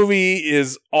this whole movie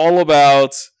is all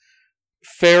about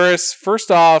Ferris,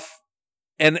 first off,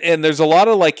 and there's a lot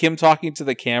of like him talking to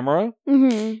the camera,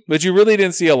 but you really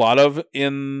didn't see a lot of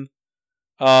in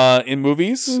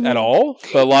movies at all.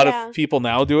 But a lot of people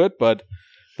now do it, but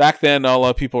back then not a lot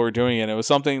of people were doing it. It was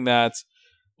something that,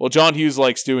 well, John Hughes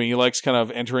likes doing. He likes kind of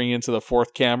entering into the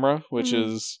fourth camera, which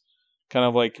is kind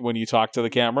of like when you talk to the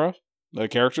camera. The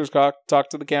characters talk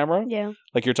to the camera. Yeah.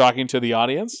 Like you're talking to the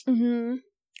audience. Mm-hmm.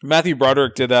 Matthew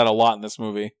Broderick did that a lot in this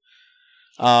movie.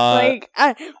 I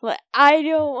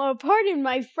don't, pardon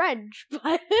my French,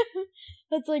 but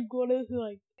that's like one of the,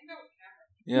 like...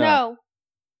 Yeah.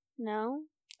 No.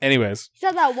 Anyways. He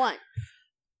said that once.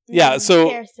 Yeah, so...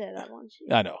 Said that once.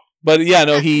 I know. But yeah,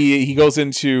 no, he goes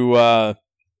into how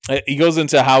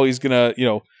he's gonna,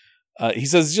 he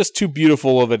says it's just too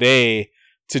beautiful of a day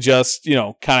to just,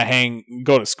 kind of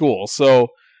go to school. So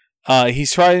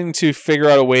he's trying to figure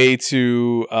out a way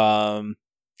to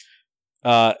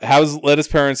let his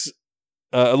parents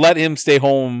let him stay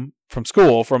home from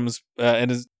school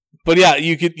but yeah,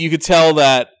 you could tell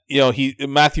that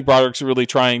Matthew Broderick's really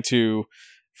trying to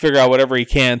figure out whatever he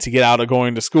can to get out of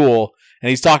going to school, and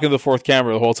he's talking to the fourth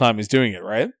camera the whole time he's doing it,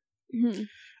 right?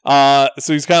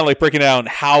 So he's kind of like breaking down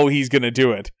how he's gonna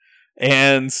do it,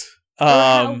 and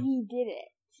how he did it.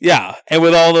 Yeah, and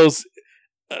with all those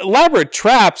elaborate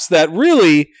traps that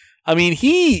really, I mean,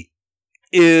 he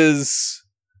is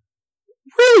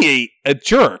really a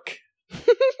jerk.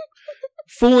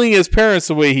 Fooling his parents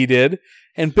the way he did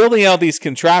and building out these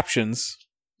contraptions,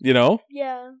 you know?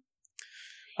 Yeah.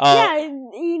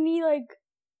 And he like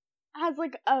has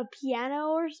like a piano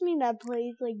or something that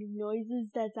plays like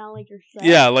noises that sound like you're sad.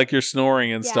 Yeah, like you're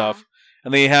snoring and stuff.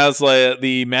 And then he has like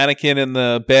the mannequin in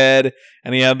the bed,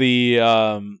 and he had the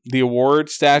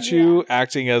award statue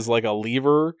acting as like a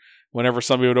lever whenever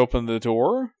somebody would open the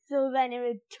door. So then it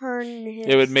would turn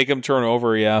It would make him turn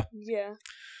over, yeah. Yeah.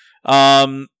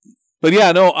 But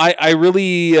yeah, no, I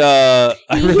really enjoyed all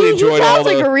the... He sounds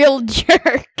like a real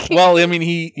jerk. Well, I mean,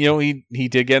 he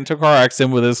did get into a car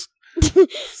accident with his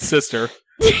sister.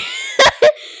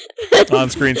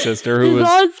 On-screen sister who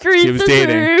was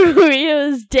dating. Who he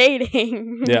was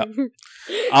dating. Yeah.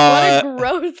 What a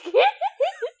gross kid.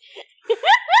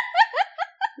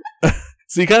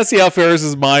 So you kind of see how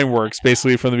Ferris's mind works,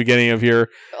 basically, from the beginning of here.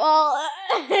 Well,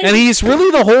 and he's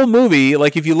really the whole movie.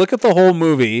 Like, if you look at the whole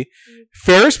movie,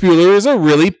 Ferris Bueller is a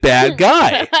really bad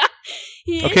guy.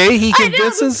 Okay, he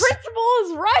convinces. The principal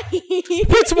is right.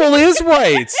 Principal is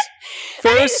right.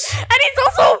 Ferris, and he's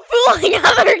also fooling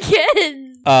other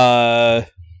kids. Yeah,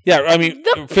 I mean,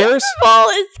 the Ferris. Principal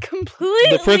is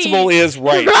completely. The principal is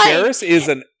right. Ferris is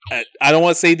an. I don't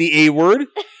want to say the A word,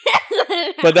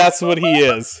 but that's what he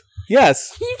is.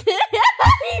 Yes. You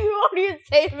won't even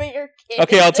say it about your kid.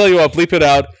 Okay, I'll tell you what. Bleep it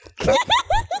out.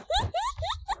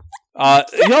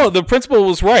 No, the principal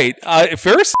was right.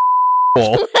 Ferris.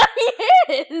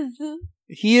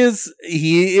 He is.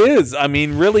 I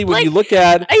mean, really, when you look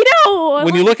at,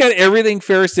 when you look at everything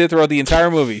Ferris did throughout the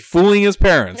entire movie, fooling his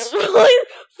parents, fooling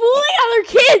other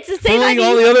kids, to say fooling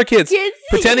all the other kids,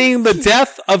 pretending the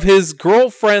death of his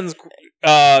girlfriend's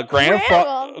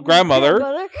grandmother.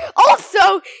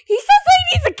 Also, he says that he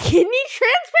needs a kidney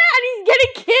transplant and he's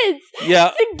getting kids. Yeah,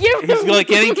 to give he's like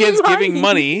getting kids giving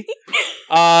money.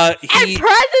 And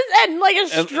presents and like a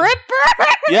stripper.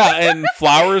 Yeah, and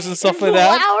flowers and stuff like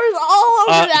that. Flowers all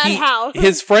over that house.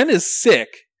 His friend is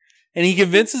sick, and he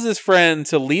convinces his friend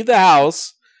to leave the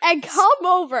house and come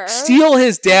over, steal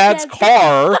his dad's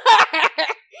car,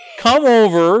 come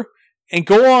over, and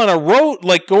go on a road,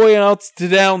 like going out to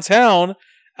downtown.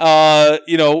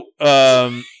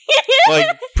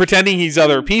 Like pretending he's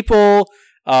other people.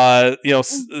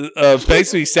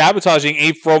 Basically sabotaging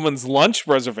Abe Froman's lunch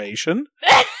reservation.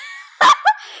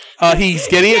 He's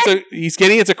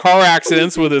getting into car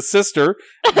accidents with his sister,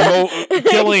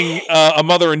 killing a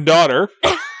mother and daughter.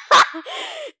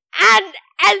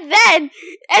 And then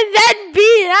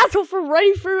being an asshole for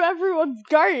running through everyone's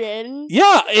garden.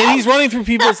 Yeah, and he's running through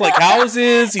people's like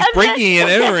houses. He's breaking and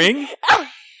entering.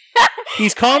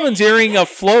 He's commandeering a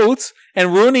float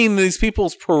and ruining these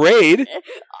people's parade.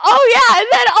 Oh yeah, and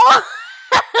then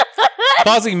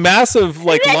causing massive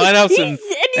lineouts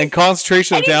and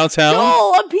concentration of downtown. He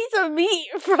stole a piece of meat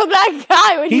from that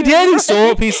guy. When he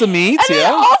stole a piece of meat. And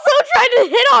then also tried to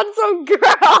hit on some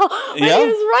girl when he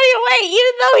was running away,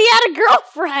 even though he had a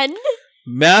girlfriend.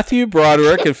 Matthew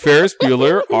Broderick and Ferris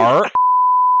Bueller are.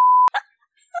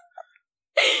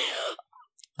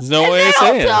 There's no way of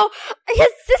saying it. Also, his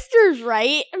sister's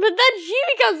right, but then she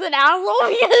becomes an asshole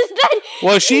because then.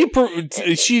 Well, she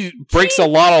breaks a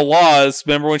lot of laws.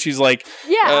 Remember when she's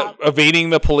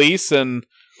evading the police and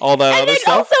all that other stuff?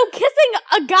 And also kissing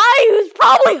a guy who's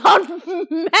probably on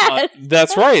meth.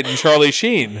 That's right, and Charlie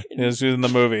Sheen is in the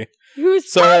movie. Who's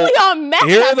probably on meth.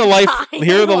 Here are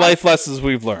the life lessons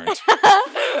we've learned.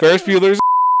 Ferris Bueller's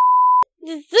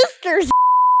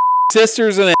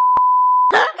sisters and.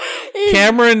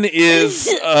 Cameron is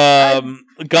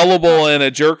gullible and a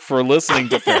jerk for listening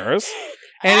to Ferris,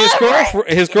 and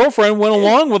his girlfriend went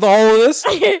along with all of this,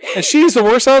 and she's the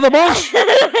worst out of the bunch.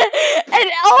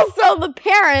 And also the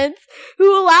parents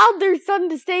who allowed their son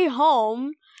to stay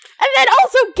home. And then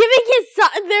also giving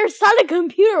their son a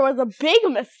computer was a big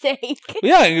mistake.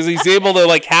 Yeah, because he's able to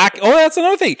hack. Oh, that's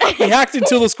another thing. He hacked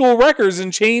into the school records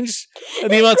and changed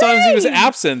the amount of times he was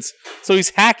absent. So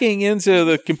he's hacking into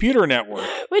the computer network,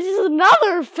 which is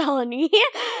another felony.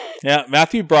 Yeah,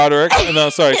 Matthew Broderick.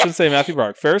 No, sorry, I shouldn't say Matthew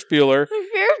Broderick. Ferris Bueller.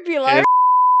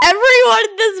 Everyone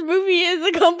in this movie is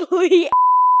a complete.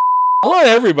 Not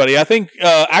everybody. I think,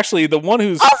 actually, the one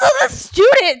who's... Also the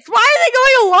students! Why are they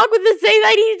going along with this saying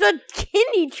that he's a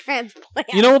kidney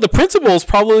transplant? You know, the principal is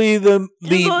probably the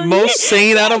most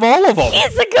sane out of all of them.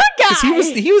 He's a good guy!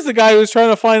 He was the guy who was trying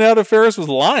to find out if Ferris was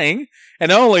lying. And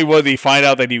not only would he find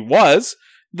out that he was,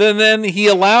 then he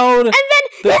allowed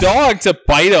the dog to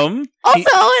bite him. Also, and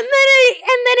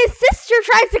then his sister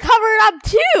tries to cover it up,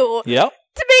 too. Yep.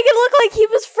 to make it look like he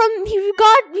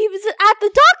was at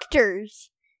the doctor's.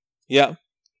 Yeah.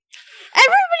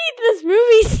 Everybody in this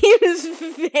movie seems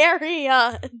very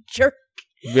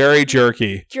Very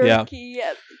jerky. Yeah.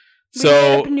 Yep.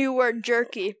 So New word,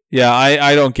 jerky. Yeah,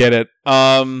 I don't get it.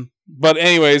 But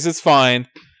anyways, it's fine.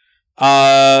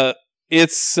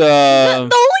 It's The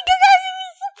only good guy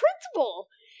is the principal,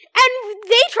 and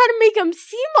they try to make him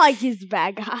seem like he's the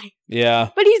bad guy. Yeah.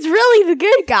 But he's really the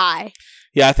good guy.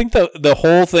 Yeah, I think the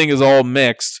whole thing is all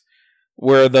mixed.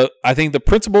 Where I think the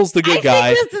principal's the good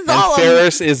guy, and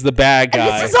Ferris is the bad guy.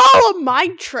 And this is all a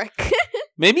mind trick.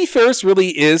 Maybe Ferris really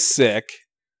is sick.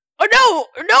 Oh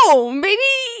no!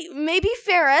 Maybe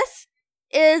Ferris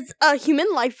is a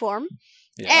human life form,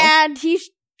 and he's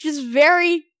just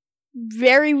very,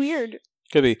 very weird.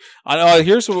 Could be.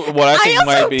 Here's what I think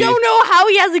might be. I also don't know how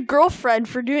he has a girlfriend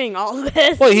for doing all of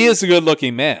this. Well, he is a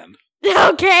good-looking man.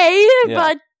 Okay,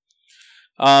 yeah.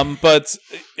 But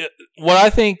what I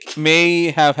think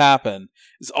may have happened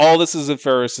is all this is in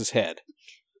Ferris's head.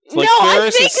 It's like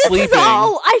Ferris is sleeping.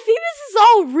 I think this is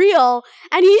all real,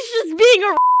 and he's just being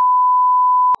a.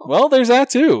 Well, there's that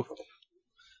too.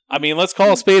 I mean, let's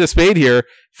call a spade here.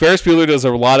 Ferris Bueller does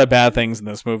a lot of bad things in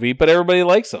this movie, but everybody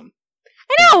likes him.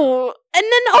 I know, and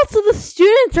then also the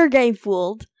students are getting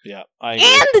fooled. Yeah, I agree.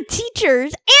 And the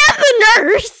teachers and the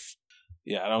nurse.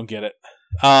 Yeah, I don't get it.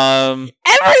 Everyone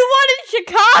in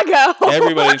Chicago.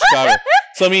 Everybody in Chicago.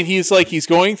 So I mean, he's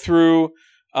going through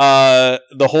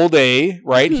the whole day,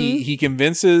 right? Mm-hmm. He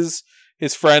convinces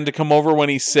his friend to come over when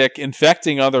he's sick,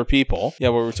 infecting other people. Yeah,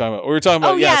 what were we talking about? We were talking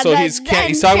about So he's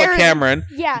talking about Cameron.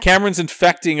 Yeah, Cameron's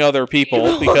infecting other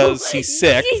people because he's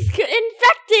sick. He's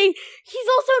infecting. He's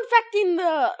also infecting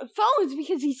the phones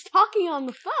because he's talking on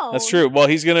the phone. That's true. Well,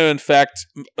 he's going to infect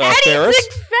Ferris.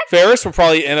 Ferris will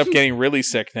probably end up getting really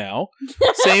sick now.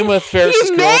 Same with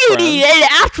Ferris's girlfriend. He may need an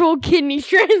actual kidney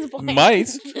transplant. Might.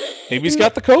 Maybe he's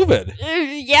got the COVID.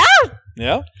 Yeah.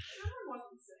 Yeah.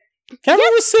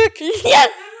 Cameron was sick. Yes.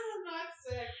 Cameron was not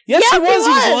sick. Yes, he was.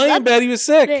 He was lying in bed. He was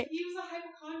sick. He was a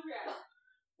hypochondriac.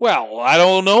 Well, I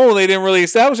don't know. They didn't really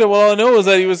establish it. Well, all I know is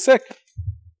that he was sick.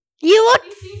 You look.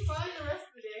 He seemed fine the rest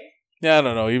of the day. Yeah, I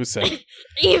don't know. He was sick.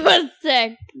 He was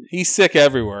sick. He's sick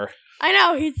everywhere. I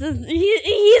know. He's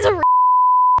a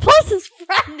plus his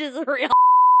friend is a real.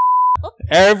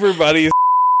 Everybody's.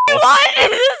 What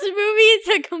in this movie is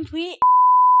a complete.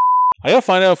 I gotta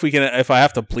find out if I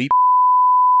have to bleep.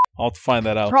 I'll have to find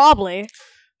that out. Probably.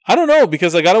 I don't know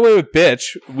because I got away with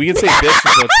bitch. We can say bitch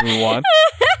as much as we want.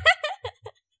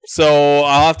 So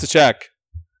I'll have to check.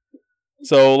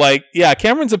 So yeah,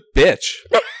 Cameron's a bitch.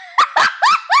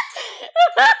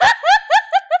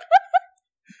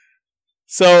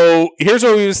 So here's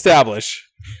what we've established: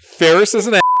 Ferris is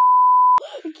an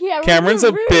Cameron's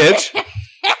a bitch,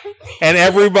 and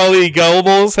everybody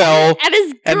gullible as hell.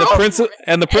 And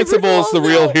the principal is the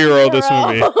real hero of this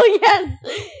movie. Oh yes,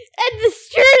 and the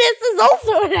stewardess is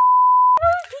also an.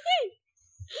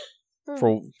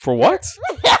 For what?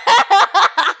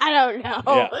 I don't know.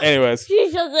 Yeah. Anyways,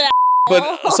 she's just an.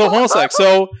 But so hold on a sec.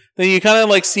 So then you kind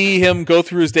of see him go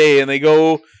through his day, and they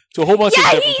go to a whole bunch of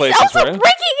different places, also right?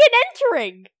 Breaking and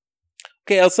entering.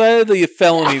 Okay, outside of the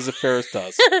felonies that Ferris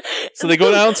does. So they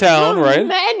go downtown, right?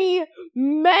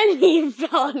 Many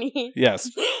felonies. Yes.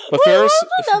 But Ferris... What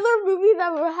was another movie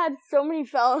that had so many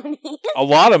felonies? A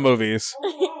lot of movies.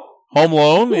 Home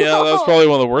Alone? Yeah, that was probably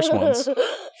one of the worst ones.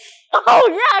 Oh,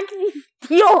 yeah, because he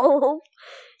steals.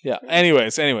 Yeah,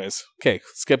 anyways. Okay,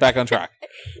 let's get back on track.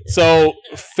 So,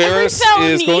 Ferris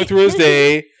is going through his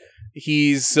day.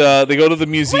 They go to the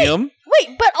museum.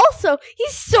 Wait, but also,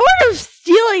 he's sort of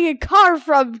stealing a car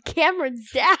from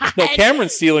Cameron's dad. No,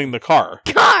 Cameron's stealing the car.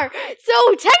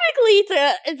 So, technically,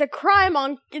 it's a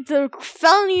crime it's a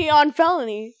felony on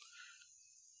felony.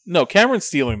 No, Cameron's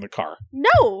stealing the car.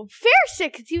 No, Ferris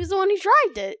did, because he was the one who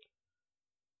drive it.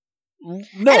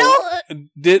 No,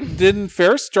 didn't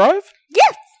Ferris drive?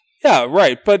 Yes. Yeah,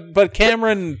 right. But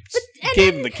Cameron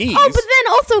gave him the keys. Oh, but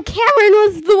then also Cameron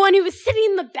was the one who was sitting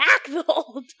in the back the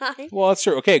whole time. Well, that's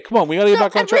true. Okay, come on. We gotta get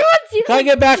back on track. Gotta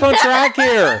get back on track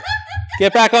here.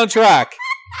 Get back on track.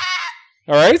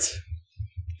 All right?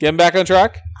 Getting back on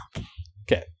track?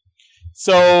 Okay.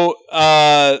 So,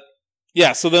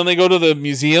 so then they go to the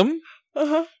museum.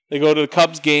 Uh-huh. They go to the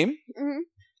Cubs game. Mm-hmm.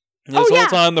 And this whole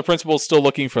time, the principal's still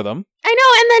looking for them. I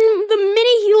know, and then the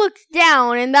minute he looks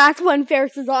down, and that's when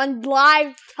Ferris is on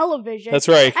live television. That's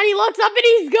right. And he looks up and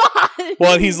he's gone.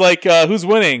 Well, and he's like, who's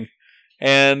winning?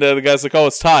 And the guy's like, oh,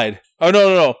 it's tied. Oh,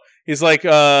 no. He's like,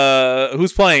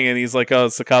 who's playing? And he's like, oh,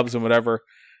 it's the Cubs and whatever.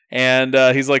 And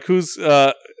he's like, what's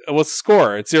the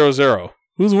score? It's 0-0.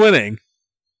 Who's winning?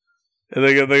 And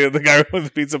the guy with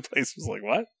the pizza place was like,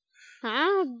 what?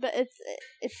 Huh? But it's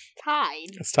tied.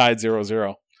 It's tied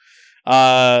 0-0.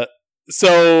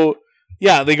 So,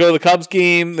 yeah, they go to the Cubs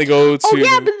game. They go to but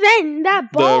then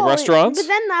that ball, the restaurants. But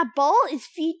then that ball is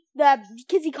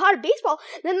because he caught a baseball.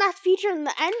 Then that's featured in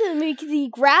the end of the movie because he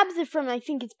grabs it from I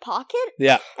think his pocket.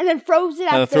 Yeah, and then throws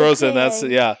it. And throws it. That's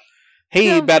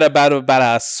Hey,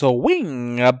 bada,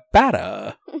 swing a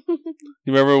bada. You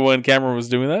remember when Cameron was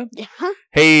doing that? Yeah.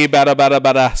 Hey,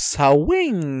 bada,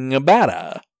 swing a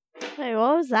bada. Wait,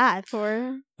 what was that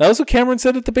for? That was what Cameron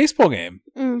said at the baseball game.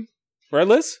 Mm. Right,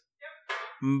 Liz?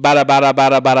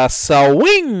 Bada,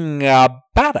 swing a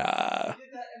bada.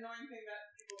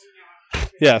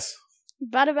 Yes.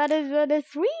 Bada,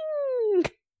 swing.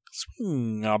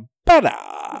 Swing a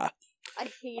bada. I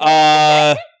hate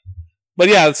it. But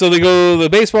yeah, so they go to the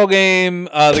baseball game.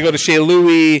 They go to Shea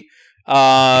Louie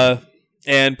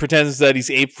and pretends that he's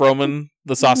Abe Froman,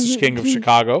 the Sausage King of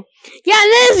Chicago. Yeah,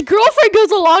 and then his girlfriend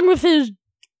goes along with his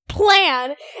plan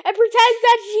and pretends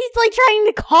that she's like trying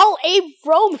to call Abe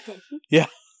Froman. Yeah.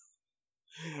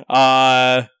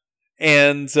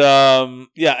 And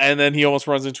then he almost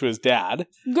runs into his dad.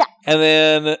 Yeah. And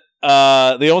then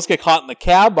they almost get caught in the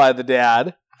cab by the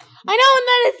dad. I know, and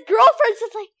then his girlfriend's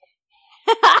just like,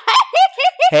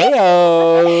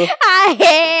 Heyo.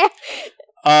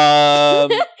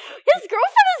 His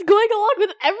girlfriend is going along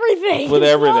with everything. With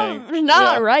everything. It's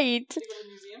not right.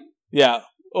 Yeah.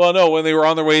 Well, no, when they were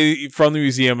on their way from the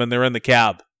museum and they're in the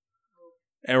cab.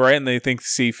 And they think to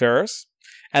see Ferris.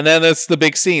 And then that's the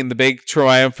big scene, the big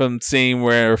triumphant scene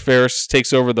where Ferris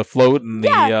takes over the float and he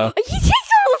takes over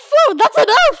the float. That's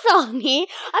another felony.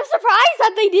 I'm surprised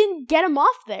that they didn't get him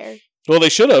off there. Well, they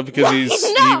should have because he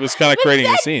was kind of creating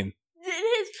a scene.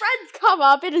 His friends come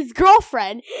up and his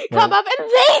girlfriend come up and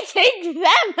they take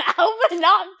them out, but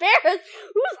not Ferris,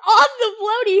 who's on the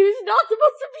floaty, who's not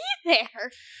supposed to be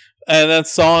there. And that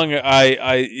song,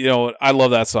 I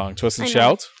love that song, Twist and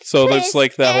Shout. So there's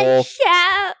like that whole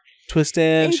shout. Twist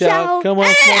and shout. Come on,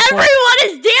 and everyone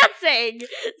is dancing.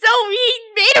 So he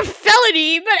made a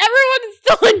felony, but everyone is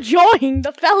still enjoying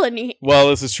the felony. Well,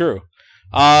 this is true.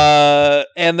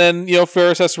 And then,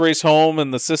 Ferris has to race home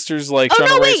and the sisters trying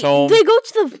to race home. They go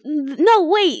to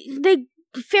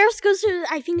Ferris goes to,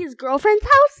 I think, his girlfriend's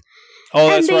house. Oh,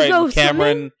 that's right.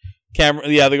 Cameron,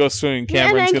 they go swimming.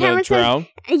 Cameron's going to drown.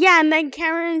 And then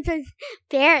Cameron says,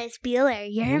 Ferris Bueller,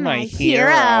 you're my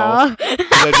hero. Is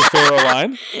that your favorite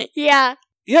line? Yeah.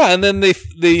 Yeah, and then they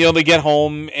get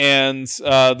home and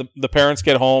the parents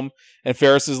get home and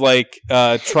Ferris is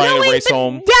trying to race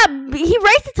home. Yeah, he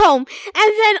races home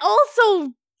and then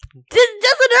also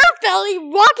does another felony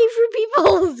walking through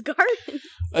people's gardens.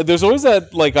 There's always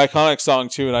that iconic song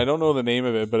too, and I don't know the name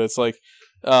of it, but it's like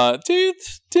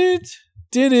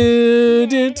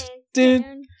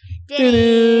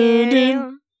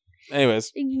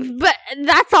anyways. But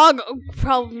that song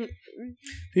probably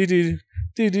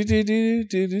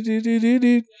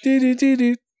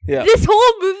yeah. This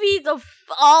whole movie is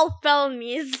all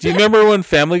felonies. Do you remember when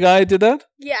Family Guy did that?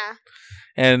 Yeah.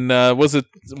 And was it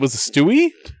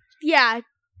Stewie? Yeah.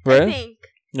 Right? I think.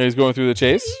 Yeah, he's going through the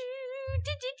chase.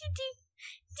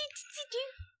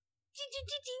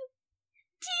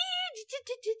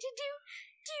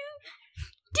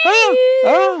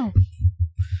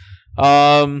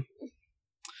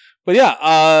 But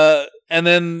yeah, and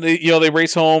then they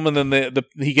race home, and then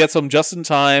he gets home just in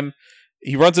time.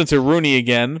 He runs into Rooney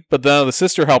again, but then the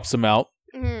sister helps him out.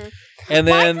 Mm-hmm. And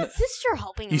then why is the sister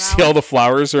helping him out? See all the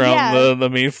flowers around the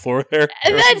main floor there.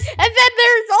 And then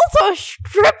there's also a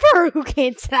stripper who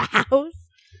came to the house.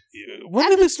 When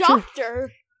did the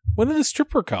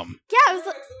stripper come? Yeah, it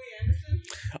was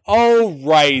oh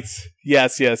right,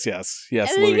 yes,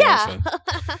 Louis Anderson.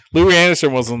 Louis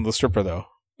Anderson wasn't the stripper though.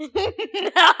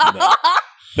 No.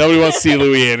 Nobody wants to see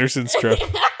Louis Anderson strip.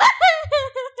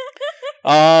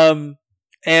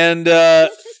 And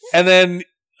then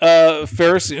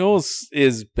Ferris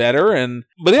is better,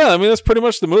 but yeah, I mean that's pretty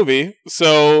much the movie.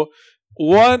 So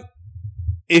what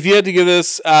if you had to give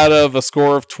this out of a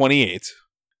score of 28?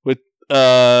 With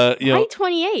why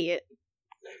 28?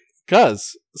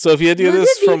 Because so if you had to give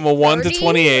this from a 1 to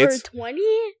 28, or 20?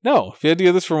 No, if you had to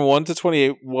give this from 1 to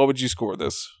 28, what would you score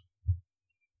this?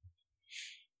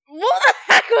 What the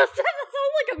heck was that? That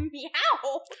sounds like a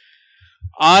meow.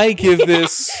 I give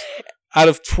this out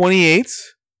of 28.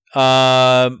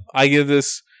 I give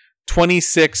this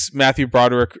 26 Matthew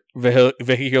Broderick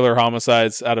vehicular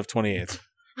homicides out of 28.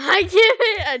 I give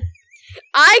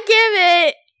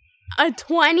it a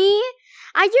 20.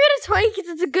 I give it a 20 because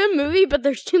it's a good movie, but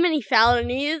there's too many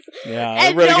felonies. Yeah,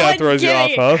 it really kind of throws you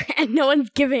off, huh? And no one's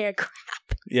giving a crap.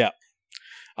 Yeah.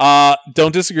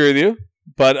 Don't disagree with you,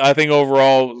 but I think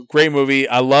overall, great movie.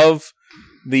 I love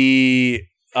the.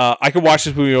 I could watch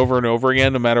this movie over and over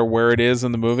again, no matter where it is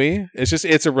in the movie.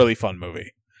 It's a really fun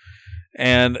movie.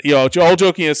 And all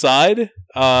joking aside,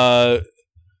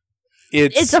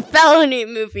 it's a felony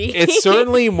movie. It's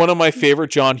certainly one of my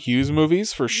favorite John Hughes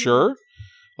movies for sure.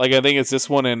 Like I think it's this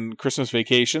one and Christmas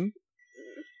Vacation.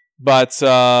 But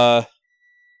yeah,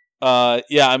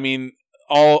 I mean,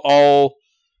 I'll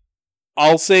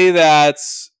say that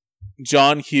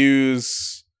John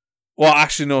Hughes. Well,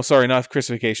 actually, no, sorry, not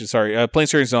Christmas Vacation. Sorry,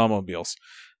 Planes, Trains, and Automobiles.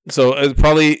 So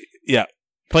probably, yeah,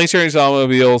 Planes, Trains, and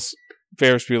Automobiles.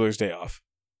 Ferris Bueller's Day Off.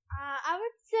 I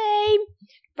would say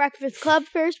Breakfast Club,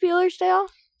 Ferris Bueller's Day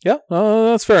Off. Yeah,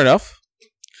 that's fair enough.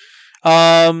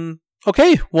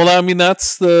 Okay, well, I mean,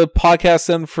 that's the podcast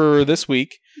then for this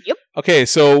week. Yep. Okay,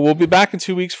 so we'll be back in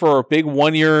 2 weeks for our big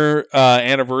 1 year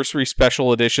anniversary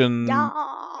special edition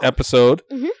episode.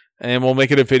 Mm-hmm. And we'll make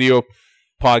it a video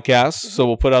podcast, so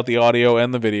we'll put out the audio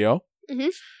and the video. Mm-hmm.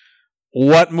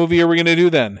 What movie are we going to do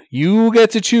then? You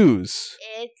get to choose.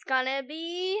 It's going to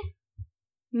be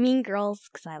Mean Girls,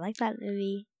 because I like that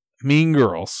movie. Mean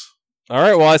Girls. All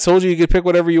right, well, I told you could pick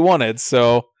whatever you wanted,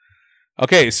 so...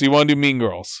 Okay, so you want to do Mean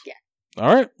Girls? Yeah.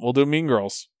 All right, we'll do Mean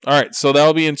Girls. All right, so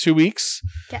that'll be in 2 weeks.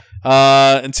 Okay.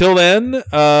 Until then,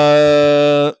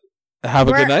 have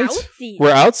a good night.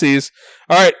 We're outsies.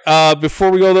 All right,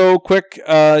 before we go, though, quick,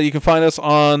 you can find us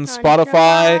on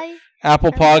Spotify,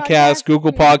 Apple Podcasts,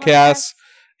 Google Podcasts,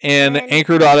 and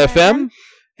Anchor.fm.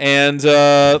 And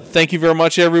thank you very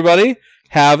much, everybody.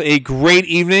 Have a great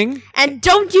evening. And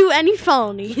don't do any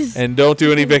felonies. And don't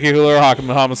do any vehicular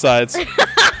homicides.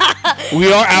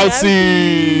 We are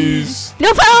outsies.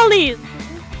 No felonies.